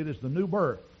the ticket is the new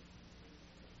birth.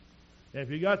 If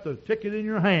you got the ticket in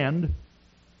your hand,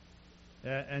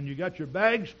 and you got your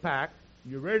bags packed,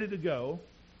 you're ready to go,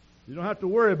 you don't have to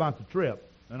worry about the trip.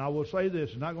 And I will say this,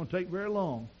 it's not going to take very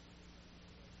long.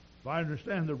 If I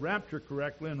understand the rapture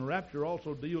correctly, and the rapture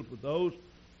also deals with those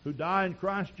who die in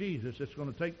Christ Jesus, it's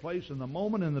going to take place in the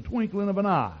moment, in the twinkling of an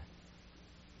eye.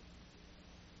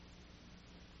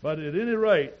 But at any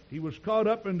rate, he was caught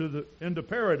up into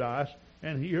paradise,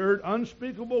 and he heard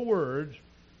unspeakable words,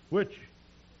 which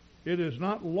it is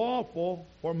not lawful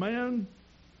for man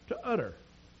to utter.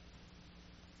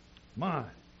 My.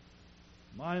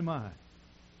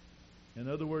 In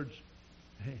other words,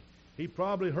 he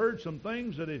probably heard some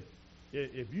things that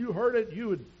if you heard it,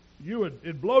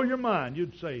 it'd blow your mind.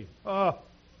 You'd say,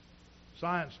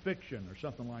 science fiction or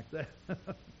something like that.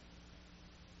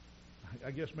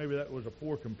 I guess maybe that was a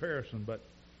poor comparison, but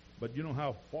you know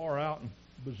how far out and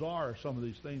bizarre some of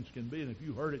these things can be, and if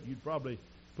you heard it, you'd probably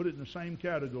put it in the same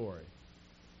category.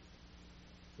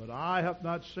 But eye hath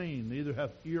not seen, neither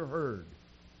hath ear heard.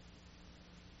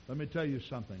 Let me tell you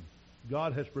something.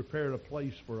 God has prepared a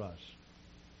place for us.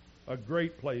 A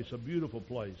great place, a beautiful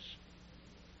place.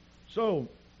 So,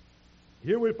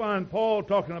 here we find Paul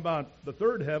talking about the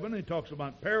third heaven. He talks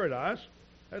about paradise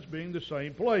as being the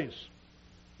same place.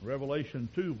 Revelation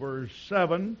 2, verse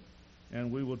 7,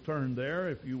 and we will turn there,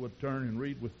 if you would turn and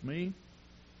read with me.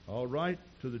 All right,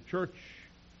 to the church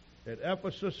at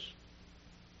Ephesus.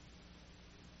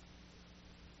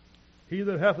 He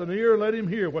that hath an ear, let him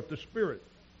hear what the Spirit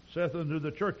saith unto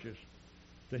the churches.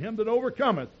 To him that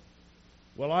overcometh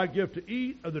will I give to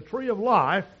eat of the tree of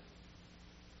life,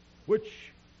 which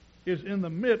is in the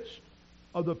midst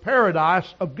of the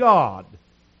paradise of God.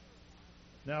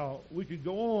 Now, we could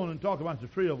go on and talk about the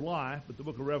tree of life, but the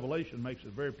book of Revelation makes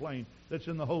it very plain that's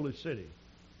in the holy city.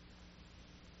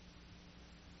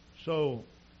 So,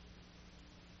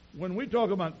 when we talk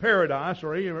about paradise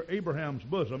or Abraham's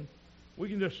bosom, we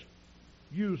can just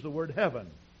use the word heaven.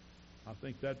 I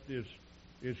think that is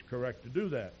correct to do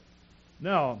that.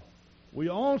 Now, we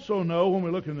also know when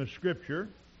we look in the Scripture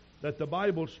that the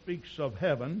Bible speaks of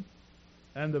heaven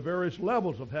and the various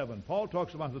levels of heaven. Paul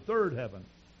talks about the third heaven.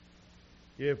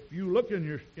 If you look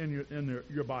in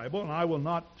your Bible, and I will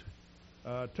not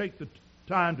take the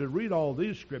time to read all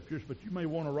these scriptures, but you may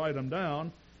want to write them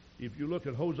down. If you look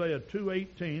at Hosea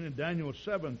 2:18 and Daniel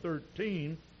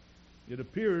 7:13, it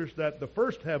appears that the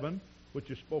first heaven which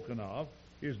is spoken of,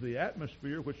 is the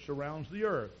atmosphere which surrounds the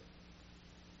earth.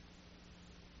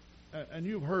 And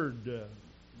you've heard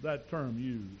that term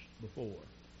used before.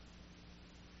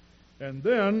 And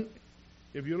then,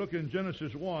 if you look in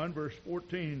Genesis 1, verse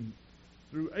 14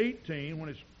 through 18, when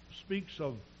it speaks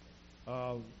of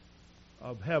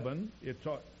heaven,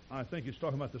 I think it's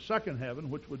talking about the second heaven,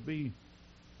 which would be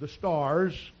the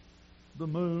stars, the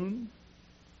moon,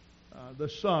 the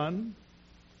sun,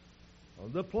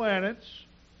 the planets.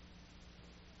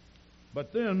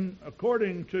 But then,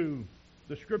 according to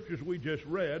the scriptures we just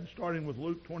read, starting with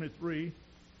Luke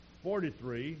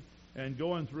 23:43, and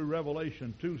going through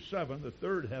Revelation 2:7, the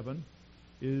third heaven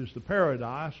is the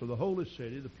paradise, or the holy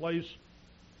city, the place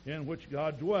in which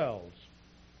God dwells.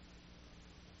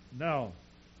 Now,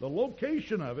 the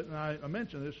location of it, and I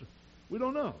mentioned this, we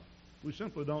don't know. We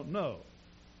simply don't know.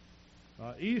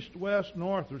 East, west,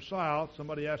 north, or south.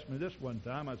 Somebody asked me this one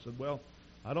time. I said, well,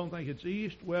 I don't think it's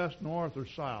east, west, north, or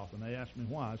south. And they asked me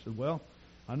why. I said, well,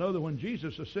 I know that when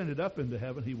Jesus ascended up into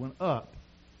heaven, he went up.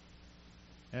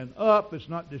 And up is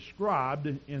not described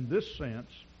in this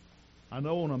sense. I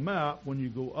know on a map, when you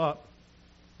go up,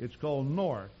 it's called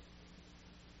north.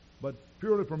 But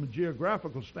purely from a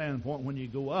geographical standpoint, when you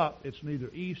go up, it's neither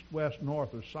east, west,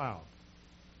 north, or south.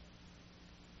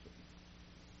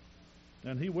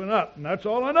 And he went up, and that's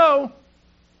all I know.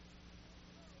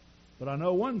 But I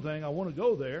know one thing, I want to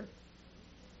go there.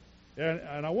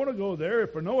 And I want to go there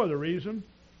if for no other reason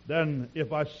than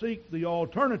if I seek the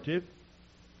alternative,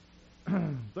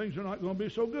 things are not going to be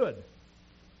so good.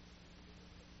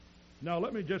 Now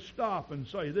let me just stop and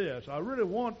say this. I really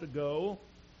want to go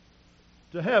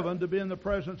to heaven to be in the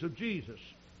presence of Jesus.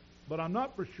 But I'm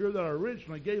not for sure that I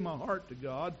originally gave my heart to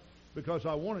God because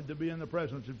I wanted to be in the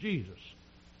presence of Jesus.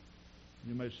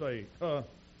 You may say,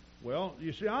 well,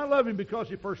 you see, I love him because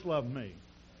he first loved me.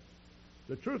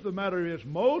 The truth of the matter is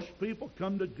most people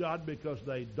come to God because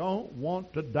they don't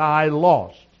want to die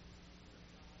lost.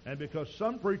 And because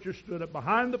some preachers stood up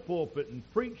behind the pulpit and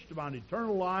preached about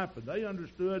eternal life, and they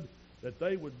understood that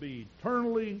they would be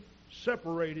eternally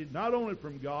separated not only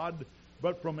from God,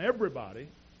 but from everybody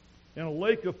in a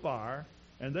lake of fire,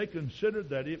 and they considered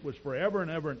that it was forever and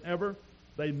ever and ever,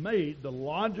 they made the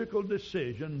logical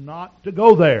decision not to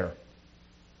go there.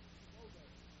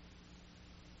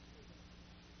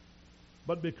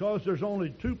 But because there's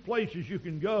only two places you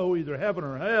can go, either heaven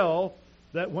or hell,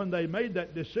 that when they made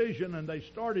that decision and they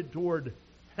started toward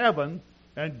heaven,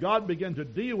 and God began to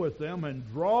deal with them and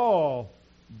draw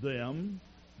them,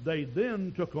 they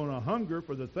then took on a hunger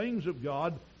for the things of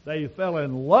God. They fell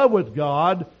in love with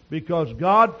God because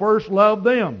God first loved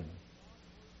them.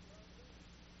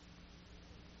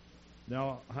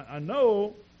 Now, I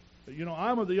know,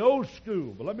 I'm of the old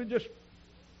school, but let me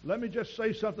just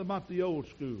say something about the old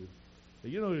school.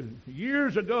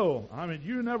 Years ago,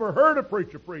 you never heard a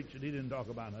preacher preach and he didn't talk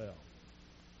about hell.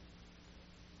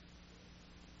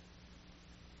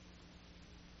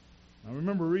 I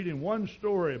remember reading one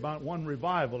story about one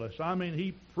revivalist.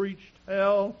 He preached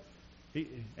hell,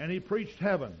 and he preached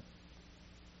heaven.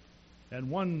 And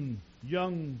one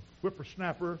young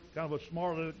whippersnapper, kind of a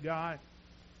smart-aleck guy,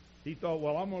 he thought,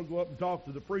 well, I'm going to go up and talk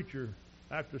to the preacher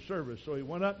after service. So he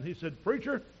went up and he said,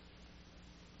 "Preacher,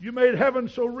 you made heaven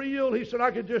so real." He said,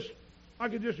 I could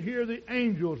just hear the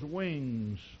angels'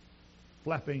 wings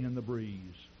flapping in the breeze.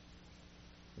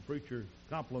 The preacher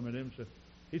complimented him.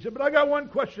 He said, "But I got one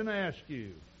question to ask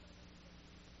you."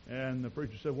 And the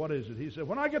preacher said, "What is it?" He said,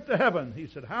 "When I get to heaven," he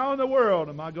said, "how in the world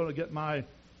am I going to get my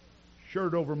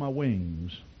shirt over my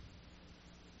wings?"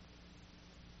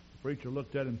 The preacher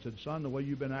looked at him and said, "Son, the way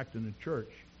you've been acting in church,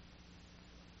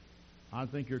 I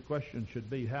think your question should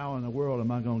be, how in the world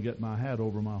am I going to get my hat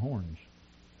over my horns?"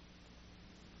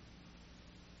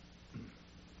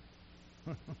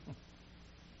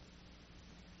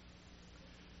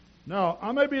 Now,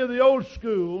 I may be of the old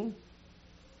school,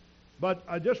 but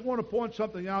I just want to point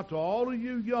something out to all of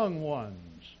you young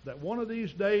ones, that one of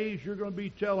these days you're going to be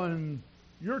telling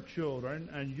your children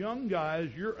and young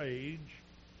guys your age,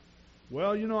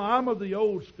 "Well, I'm of the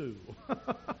old school."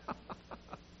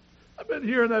 I've been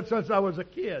hearing that since I was a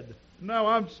kid. Now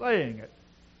I'm saying it.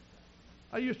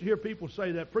 I used to hear people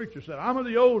say that. Preacher said, "I'm of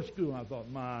the old school." I thought,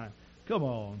 come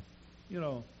on.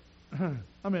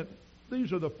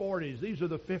 These are the 40s. These are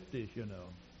the 50s,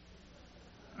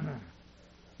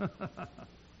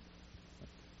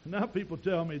 Now people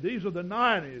tell me, these are the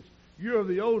 90s. You're of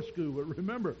the old school. But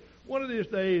remember, one of these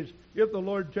days, if the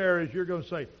Lord tarries, you're going to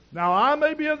say, "Now I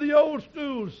may be of the old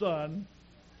school, son."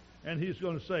 And he's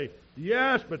going to say,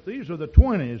 "Yes, but these are the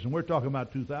 20s, and we're talking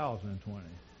about 2020.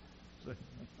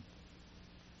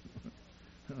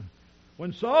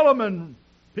 When Solomon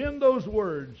penned those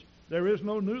words, there is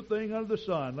no new thing under the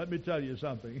sun, let me tell you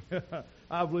something.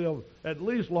 I've lived at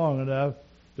least long enough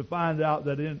to find out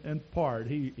that in part,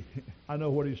 I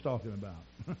know what he's talking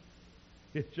about.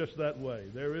 It's just that way.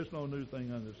 There is no new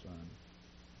thing under the sun.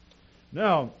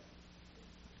 Now,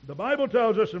 the Bible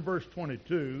tells us in verse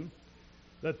 22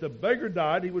 that the beggar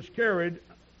died. He was carried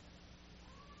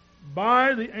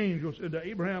by the angels into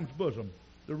Abraham's bosom.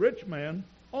 The rich man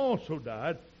also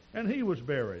died, and he was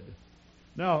buried.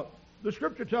 Now, the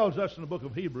Scripture tells us in the book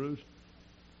of Hebrews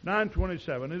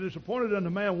 9:27, it is appointed unto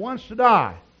man once to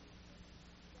die,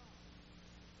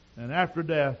 and after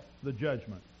death, the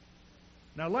judgment.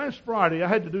 Now, last Friday, I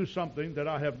had to do something that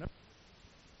I have never.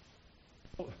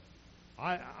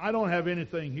 I don't have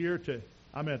anything here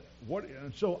and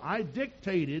so I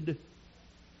dictated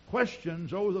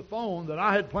questions over the phone that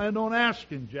I had planned on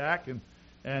asking Jack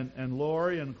and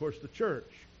Lori and, of course, the church.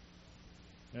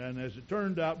 And as it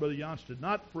turned out, Brother Yance did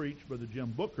not preach. Brother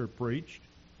Jim Booker preached.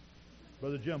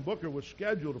 Brother Jim Booker was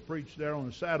scheduled to preach there on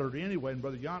a Saturday anyway, and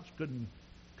Brother Yance couldn't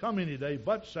come any day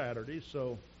but Saturday.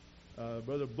 So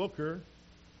Brother Booker,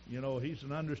 he's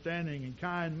an understanding and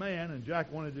kind man, and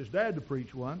Jack wanted his dad to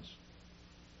preach once.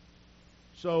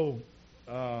 So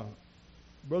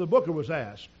Brother Booker was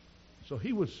asked. So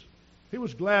he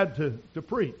was glad to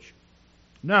preach.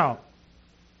 Now,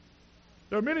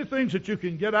 there are many things that you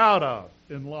can get out of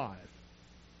in life.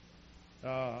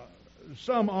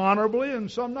 Some honorably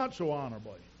and some not so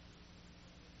honorably.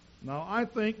 Now, I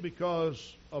think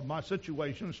because of my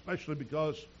situation, especially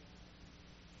because,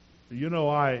 if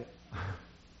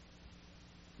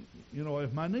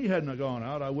my knee hadn't gone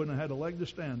out, I wouldn't have had a leg to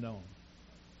stand on.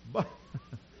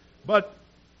 But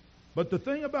the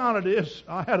thing about it is,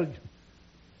 I don't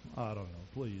know,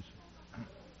 please.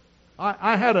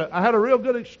 I had a real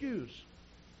good excuse.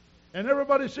 And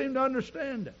everybody seemed to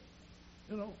understand it,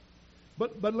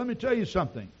 But let me tell you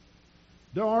something.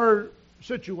 There are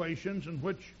situations in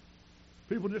which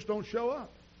people just don't show up.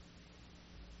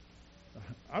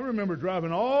 I remember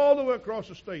driving all the way across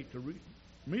the state to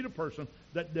meet a person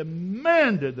that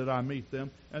demanded that I meet them,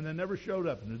 and they never showed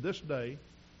up. And to this day,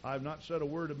 I have not said a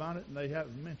word about it, and they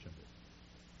haven't mentioned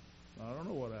it. I don't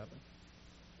know what happened.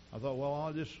 I thought, well,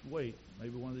 I'll just wait.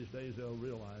 Maybe one of these days they'll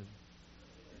realize.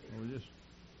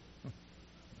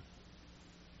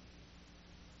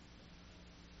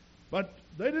 But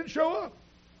they didn't show up.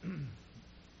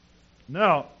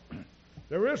 Now,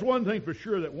 there is one thing for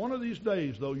sure, that one of these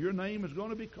days, though, your name is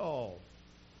going to be called.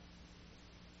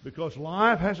 Because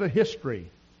life has a history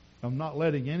of not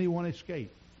letting anyone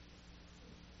escape.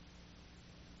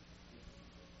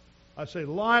 I say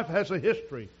life has a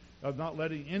history of not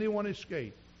letting anyone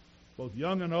escape. Both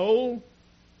young and old,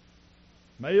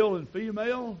 male and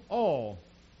female, all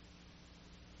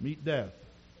meet death.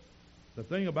 The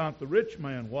thing about the rich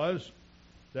man was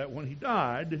that when he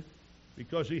died,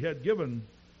 because he had given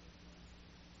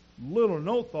little or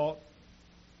no thought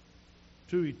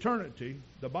to eternity,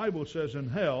 the Bible says in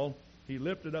hell, he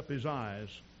lifted up his eyes.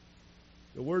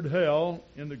 The word hell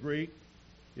in the Greek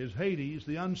is Hades,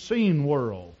 the unseen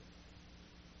world.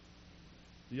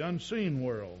 The unseen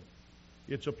world.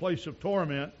 It's a place of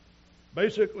torment.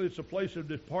 Basically, it's a place of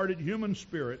departed human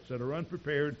spirits that are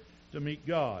unprepared to meet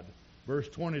God. Verse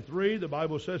 23, the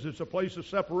Bible says it's a place of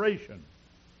separation.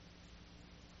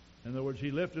 In other words, he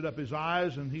lifted up his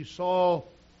eyes and he saw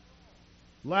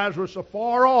Lazarus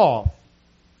afar off.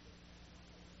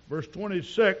 Verse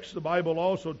 26, the Bible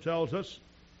also tells us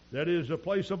that it is a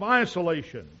place of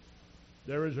isolation.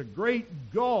 There is a great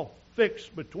gulf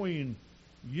fixed between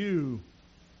you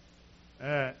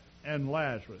and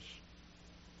Lazarus.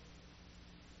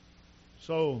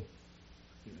 So,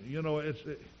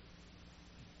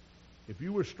 if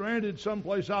you were stranded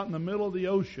someplace out in the middle of the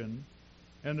ocean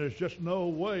and there's just no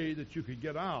way that you could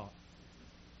get out,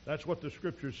 that's what the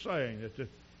Scripture's saying.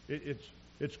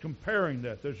 It's comparing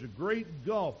that. There's a great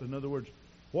gulf. In other words,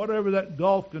 whatever that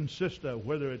gulf consists of,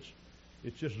 whether it's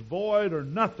just void or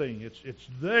nothing, it's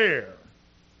there.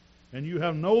 And you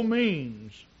have no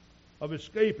means of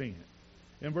escaping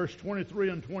it. In verse 23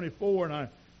 and 24, and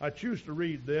I choose to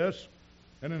read this,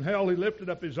 and in hell he lifted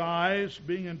up his eyes,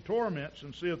 being in torments,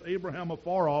 and seeth Abraham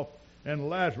afar off, and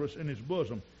Lazarus in his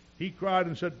bosom. He cried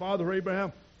and said, Father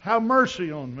Abraham, have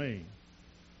mercy on me,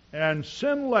 and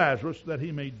send Lazarus that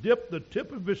he may dip the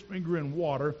tip of his finger in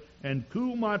water and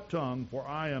cool my tongue, for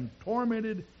I am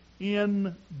tormented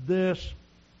in this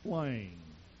flame.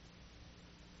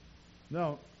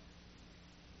 Now,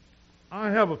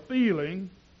 I have a feeling,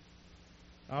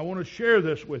 I want to share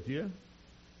this with you,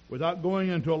 without going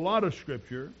into a lot of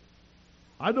Scripture.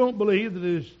 I don't believe that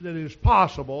it is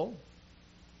possible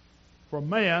for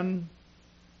man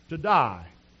to die.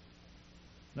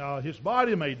 Now, his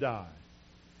body may die,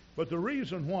 but the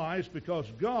reason why is because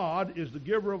God is the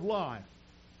giver of life.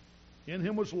 In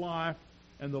him was life,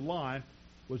 and the life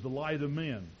was the light of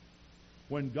men.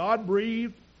 When God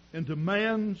breathed into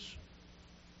man's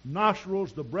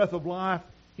nostrils the breath of life,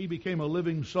 he became a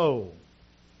living soul.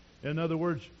 In other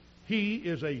words, he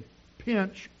is a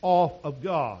pinch off of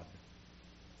God.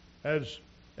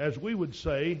 As we would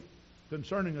say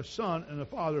concerning a son and a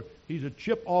father, he's a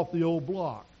chip off the old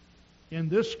block. In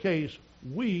this case,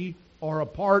 we are a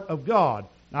part of God.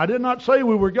 Now, I did not say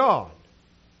we were God,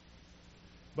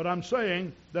 but I'm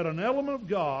saying that an element of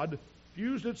God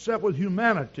fused itself with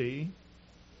humanity,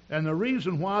 and the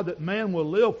reason why that man will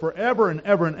live forever and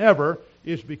ever and ever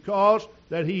is because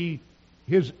that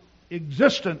his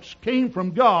existence came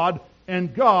from God,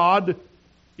 and God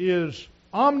is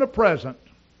omnipresent.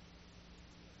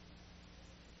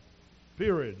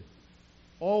 Period.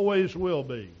 Always will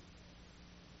be.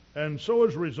 And so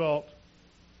as a result,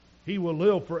 he will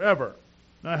live forever.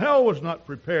 Now, hell was not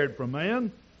prepared for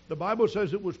man. The Bible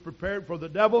says it was prepared for the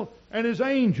devil and his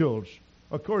angels,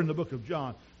 according to the book of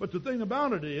John. But the thing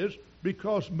about it is,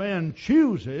 because man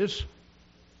chooses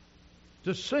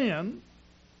to sin,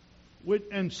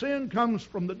 and sin comes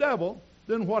from the devil,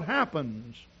 then what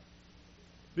happens?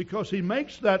 Because he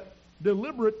makes that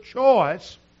deliberate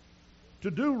choice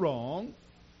to do wrong,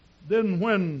 then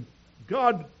when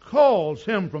God calls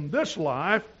him from this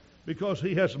life, because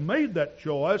he has made that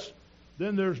choice,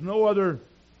 then there's no other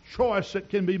choice that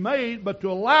can be made but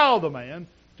to allow the man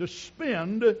to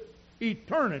spend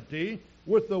eternity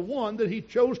with the one that he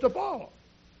chose to follow.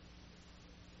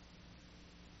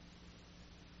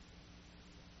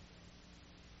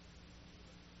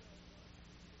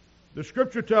 The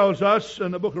Scripture tells us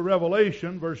in the book of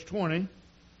Revelation, verse 20,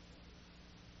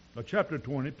 chapter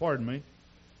 20, pardon me,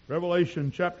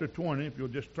 Revelation chapter 20, if you'll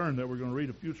just turn there, we're going to read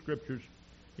a few scriptures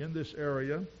in this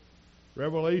area.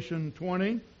 Revelation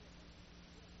 20.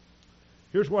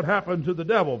 Here's what happened to the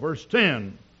devil, verse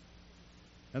 10.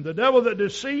 And the devil that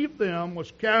deceived them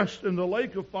was cast in the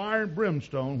lake of fire and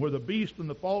brimstone, where the beast and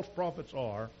the false prophets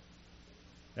are,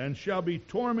 and shall be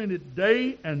tormented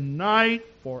day and night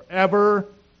forever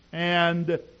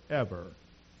and ever.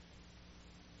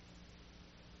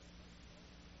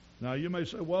 Now you may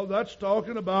say, well, that's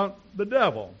talking about the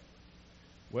devil.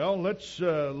 Well, let's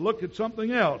look at something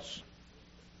else.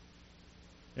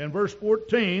 In verse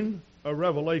 14 of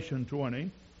Revelation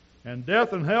 20, and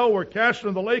death and hell were cast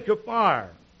into the lake of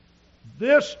fire.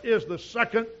 This is the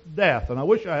second death. And I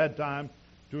wish I had time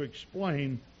to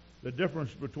explain the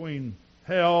difference between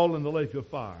hell and the lake of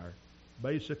fire.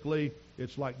 Basically,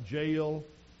 it's like jail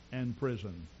and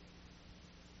prison.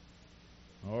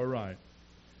 All right.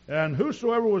 And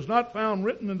whosoever was not found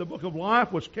written in the book of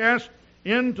life was cast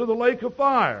into the lake of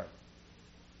fire.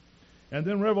 And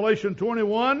then Revelation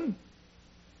 21,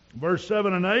 verse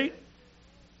 7 and 8,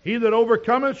 he that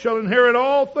overcometh shall inherit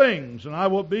all things, and I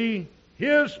will be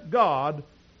his God,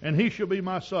 and he shall be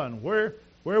my son. Where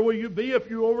will you be if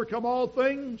you overcome all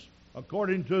things?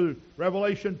 According to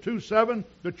Revelation 2:7,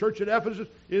 the church at Ephesus,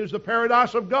 it is the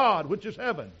paradise of God, which is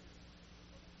heaven.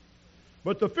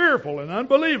 But the fearful and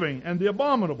unbelieving and the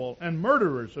abominable and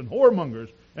murderers and whoremongers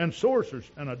and sorcerers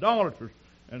and idolaters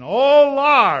and all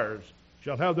liars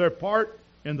shall have their part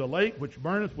in the lake which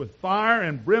burneth with fire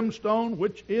and brimstone,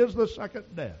 which is the second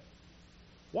death.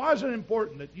 Why is it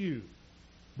important that you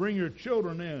bring your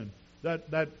children in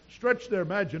that stretch their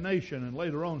imagination and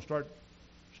later on start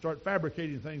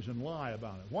fabricating things and lie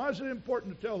about it? Why is it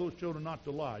important to tell those children not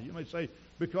to lie? You may say,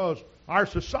 because our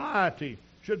society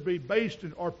should be based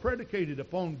or predicated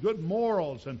upon good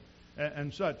morals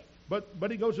and such. But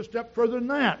he goes a step further than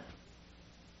that.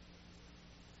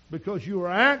 Because you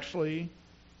are actually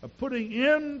putting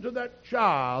into that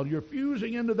child, you're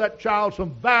fusing into that child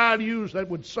some values that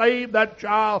would save that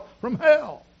child from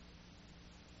hell.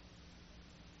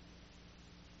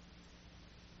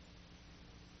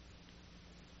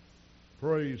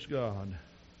 Praise God.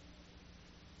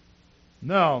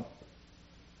 Now,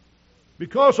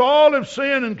 because all have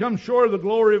sinned and come short of the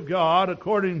glory of God,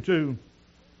 according to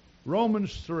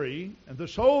Romans 3, and the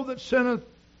soul that sinneth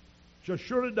shall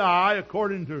surely die,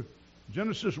 according to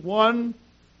Genesis 1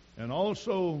 and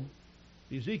also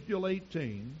Ezekiel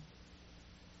 18,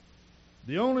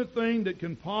 the only thing that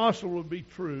can possibly be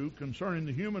true concerning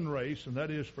the human race, and that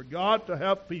is for God to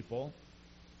have people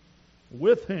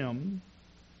with Him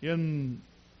in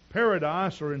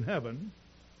paradise or in heaven,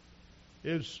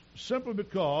 is simply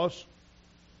because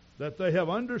that they have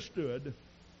understood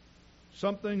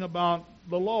something about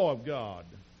the law of God.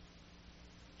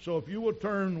 So if you will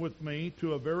turn with me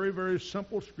to a very, very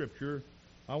simple scripture,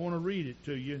 I want to read it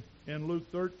to you in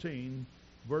Luke 13,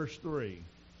 verse 3.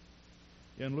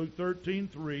 In Luke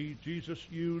 13:3, Jesus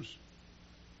used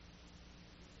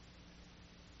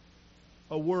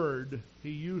a word. He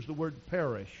used the word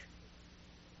perish.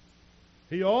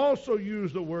 He also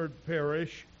used the word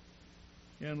perish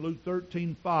in Luke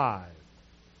 13:5.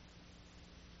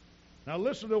 Now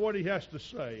listen to what he has to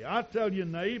say. I tell you,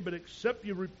 nay, but except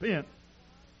you repent,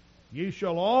 ye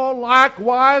shall all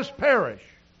likewise perish.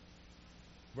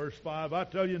 Verse 5, I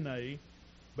tell you, nay,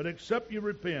 but except you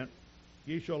repent,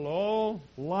 ye shall all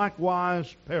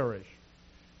likewise perish.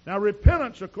 Now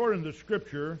repentance, according to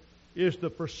Scripture, is the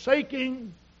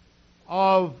forsaking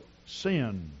of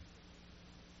sin.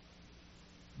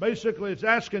 Basically, it's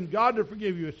asking God to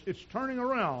forgive you. It's turning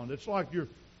around. It's like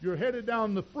you're headed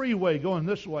down the freeway going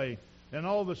this way, and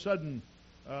all of a sudden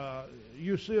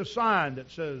you see a sign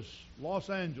that says Los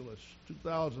Angeles,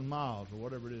 2,000 miles, or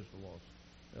whatever it is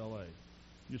to L.A.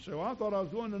 You say, well, I thought I was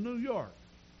going to New York.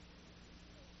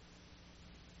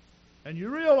 And you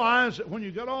realize that when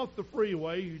you get off the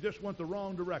freeway, you just went the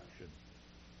wrong direction.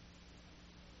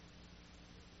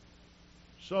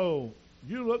 So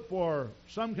you look for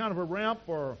some kind of a ramp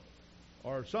or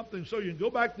something so you can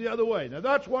go back the other way. Now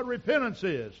that's what repentance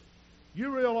is. You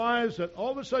realize that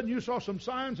all of a sudden you saw some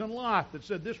signs in life that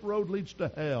said this road leads to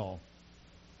hell.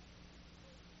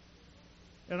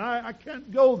 And I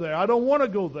can't go there. I don't want to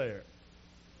go there.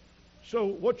 So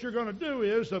what you're going to do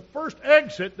is the first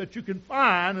exit that you can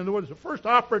find, in other words, the first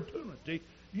opportunity,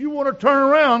 you want to turn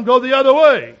around, go the other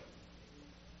way.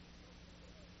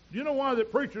 Do you know why the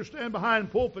preachers stand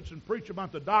behind pulpits and preach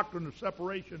about the doctrine of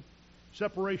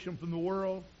separation from the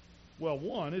world? Well,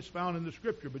 one, it's found in the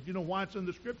Scripture, but you know why it's in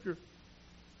the Scripture?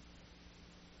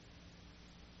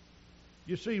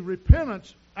 You see,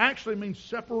 repentance actually means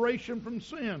separation from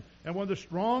sin. And one of the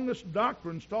strongest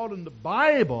doctrines taught in the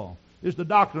Bible is the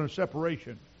doctrine of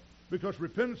separation. Because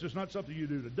repentance is not something you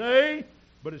do today,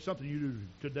 but it's something you do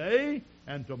today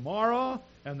and tomorrow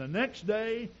and the next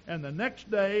day and the next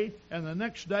day and the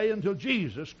next day until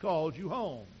Jesus calls you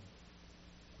home.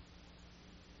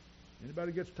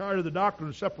 Anybody gets tired of the doctrine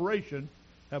of separation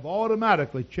have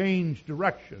automatically changed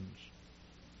directions.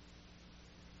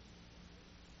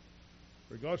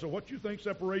 Regardless of what you think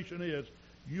separation is,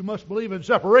 you must believe in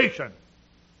separation.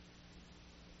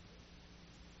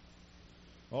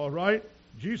 All right?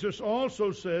 Jesus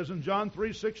also says in John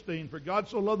 3:16, for God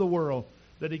so loved the world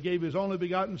that he gave his only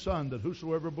begotten Son, that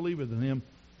whosoever believeth in him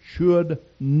should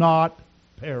not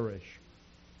perish.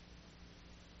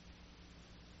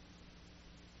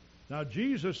 Now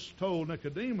Jesus told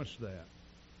Nicodemus that.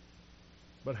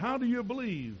 But how do you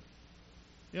believe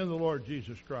in the Lord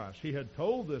Jesus Christ? He had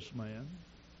told this man,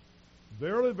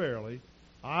 verily, verily,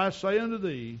 I say unto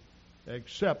thee,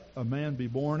 except a man be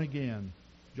born again.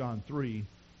 John 3,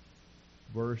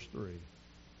 verse 3.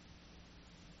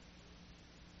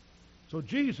 So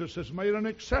Jesus has made an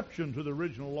exception to the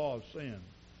original law of sin.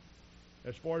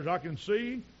 As far as I can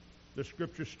see, the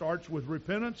Scripture starts with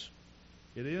repentance.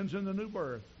 It ends in the new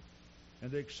birth.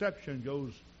 And the exception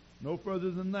goes no further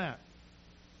than that.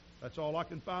 That's all I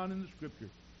can find in the Scripture.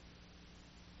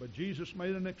 But Jesus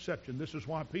made an exception. This is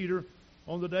why Peter,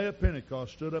 on the day of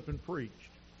Pentecost, stood up and preached.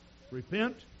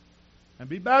 Repent and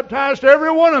be baptized,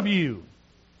 every one of you,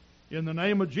 in the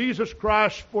name of Jesus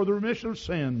Christ for the remission of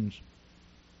sins,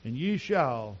 and ye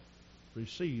shall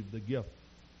receive the gift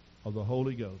of the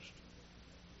Holy Ghost.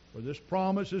 For this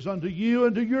promise is unto you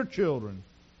and to your children,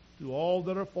 to all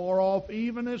that are far off,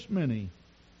 even as many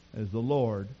as the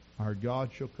Lord our God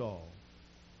shall call.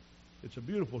 It's a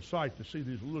beautiful sight to see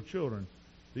these little children,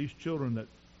 these children that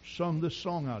sung this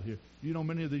song out here. You know,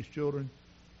 many of these children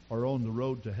are on the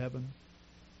road to heaven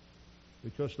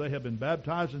because they have been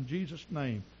baptized in Jesus'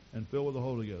 name and filled with the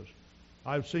Holy Ghost.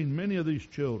 I've seen many of these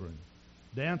children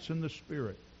dance in the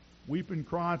Spirit, weep and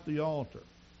cry at the altar.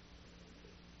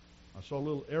 I saw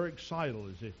little Eric Seidel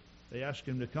as they asked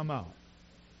him to come out.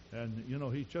 And, you know,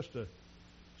 he's just a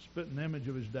spitting image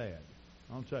of his dad.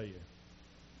 I'll tell you.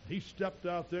 He stepped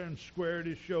out there and squared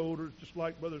his shoulders just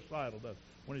like Brother Seidel does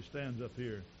when he stands up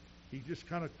here. He just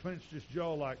kind of clenched his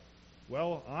jaw like,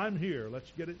 well, I'm here.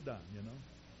 Let's get it done, you know.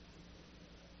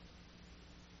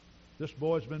 This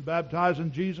boy's been baptized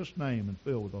in Jesus' name and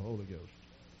filled with the Holy Ghost.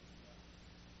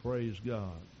 Praise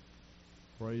God.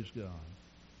 Praise God.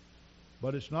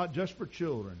 But it's not just for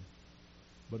children,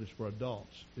 but it's for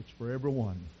adults. It's for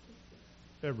everyone.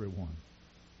 Everyone.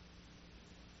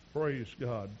 Praise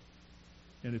God.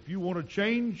 And if you want to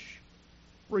change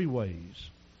freeways,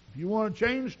 if you want to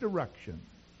change direction,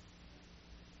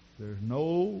 there's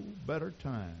no better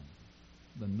time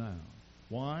than now.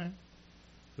 Why?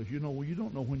 Because you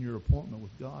don't know when your appointment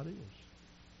with God is.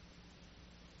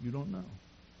 You don't know.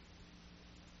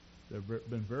 There have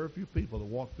been very few people that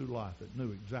walked through life that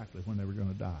knew exactly when they were going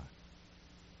to die.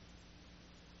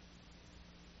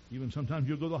 Even sometimes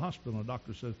you'll go to the hospital and the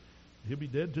doctor says, he'll be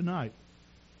dead tonight.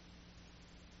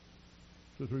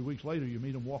 2 or 3 weeks later, you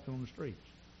meet him walking on the streets.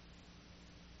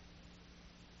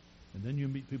 And then you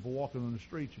meet people walking on the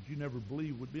streets that you never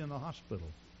believed would be in the hospital.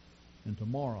 And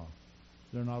tomorrow,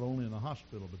 they're not only in the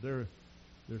hospital, but they're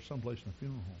someplace in a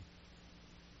funeral home.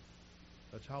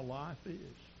 That's how life is.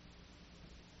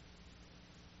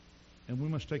 And we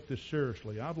must take this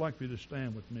seriously. I'd like for you to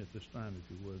stand with me at this time,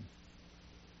 if you would.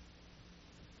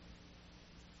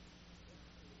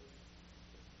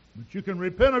 But you can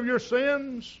repent of your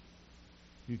sins.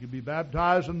 You can be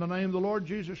baptized in the name of the Lord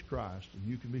Jesus Christ, and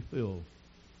you can be filled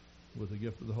with the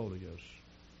gift of the Holy Ghost.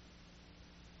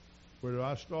 Where do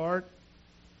I start?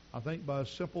 I think by a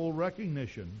simple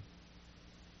recognition.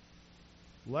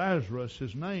 Lazarus,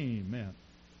 his name meant,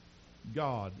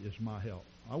 God is my help.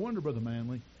 I wonder, Brother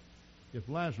Manley, if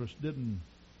Lazarus didn't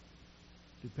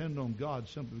depend on God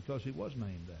simply because he was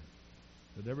named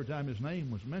that. That every time his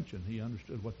name was mentioned, he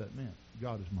understood what that meant.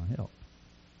 God is my help.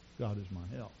 God is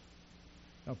my help.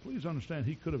 Now, please understand,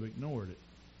 he could have ignored it,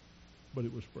 but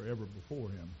it was forever before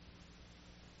him.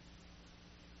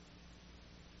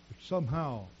 If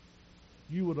somehow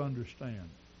you would understand,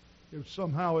 if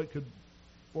somehow it could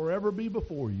forever be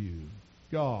before you,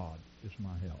 God is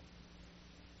my help.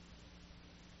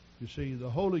 You see, the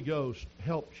Holy Ghost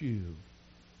helps you.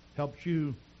 Helps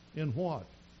you in what?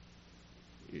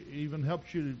 Even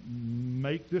helps you to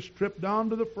make this trip down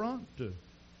to the front, to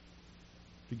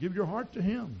give your heart to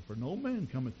Him. For no man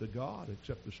cometh to God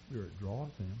except the Spirit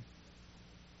draweth him.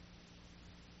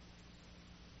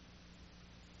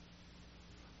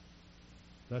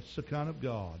 That's the kind of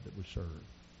God that we serve.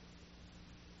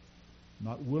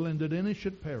 Not willing that any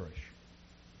should perish.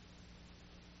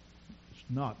 It's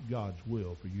not God's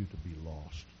will for you to be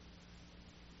lost.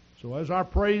 So as our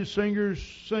praise singers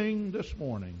sing this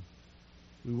morning,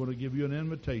 we want to give you an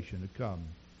invitation to come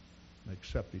and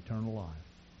accept eternal life.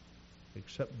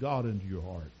 Accept God into your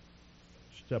heart.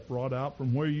 Step right out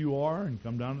from where you are and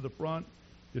come down to the front.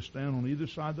 Just stand on either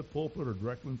side of the pulpit or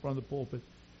directly in front of the pulpit.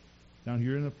 Down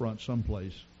here in the front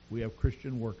someplace, we have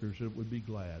Christian workers that would be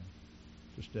glad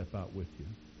to step out with you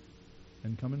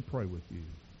and come and pray with you.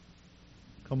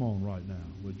 Come on right now,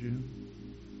 would you?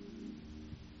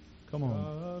 Come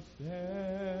on. Just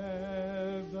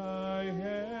as I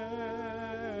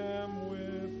am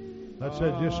with That's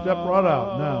it. Just step right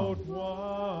out now.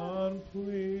 one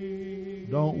plea,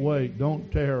 Don't wait.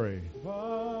 Don't tarry.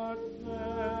 but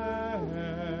that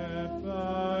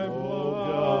thy Oh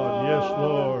God. Yes,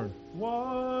 Lord.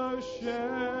 was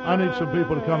shed I need some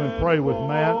people to come and pray with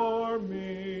Matt. for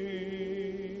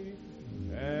me,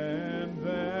 and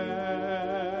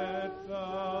that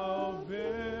thou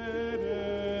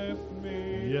biddest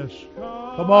me Yes.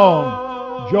 Come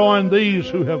on. Join these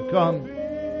who have come.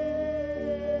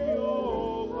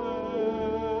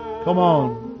 Come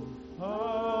on.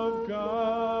 Of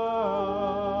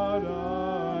God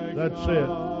I That's come. it.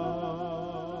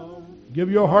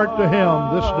 Give your heart to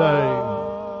Him this day.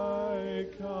 I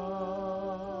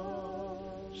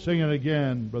come. Sing it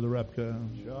again, Brother Repka.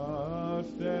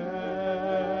 Just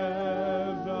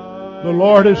as I The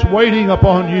Lord is waiting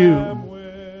upon you. am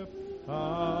without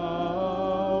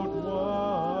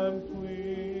one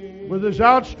plea. With His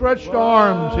outstretched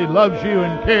arms, He loves you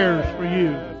and cares for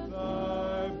you.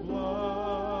 Thy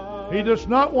blood He does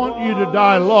not want you to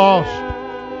die lost.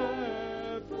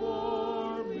 shed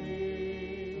for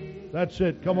me. That's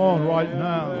it. Come on right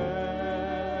now.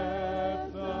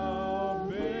 That thou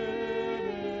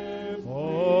biddest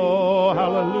Oh,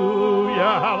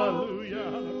 hallelujah, hallelujah.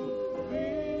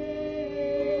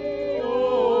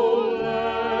 O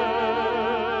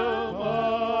Lamb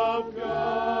of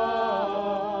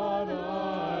God, I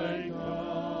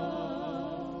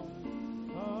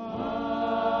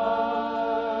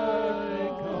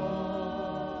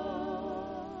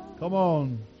come. Come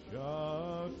on.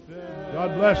 Just as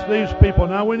God bless these people.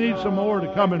 Now we need some more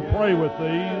to come and pray with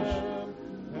these.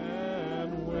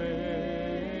 and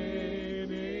waiting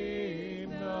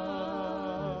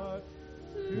not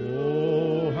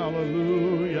Oh,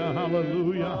 hallelujah,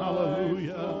 hallelujah,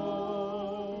 hallelujah.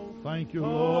 Thank you,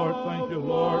 Lord. Thank you,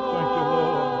 Lord. Thank you,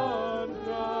 Lord.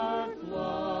 dark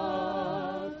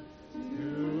flood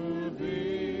to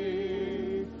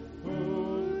thee,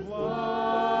 whose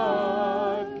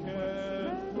blood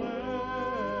can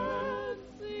cleanse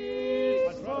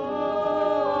these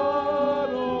blood,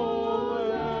 O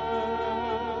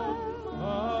Lamb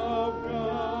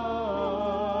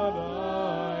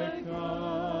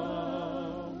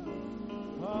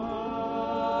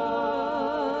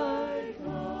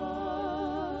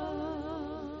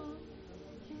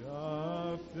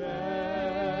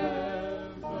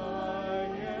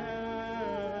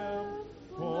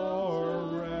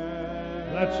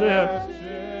That's it.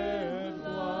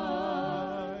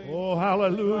 Oh,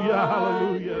 hallelujah,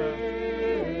 hallelujah.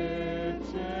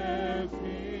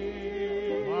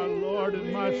 My Lord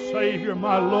and my Savior,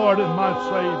 my Lord and my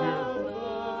Savior.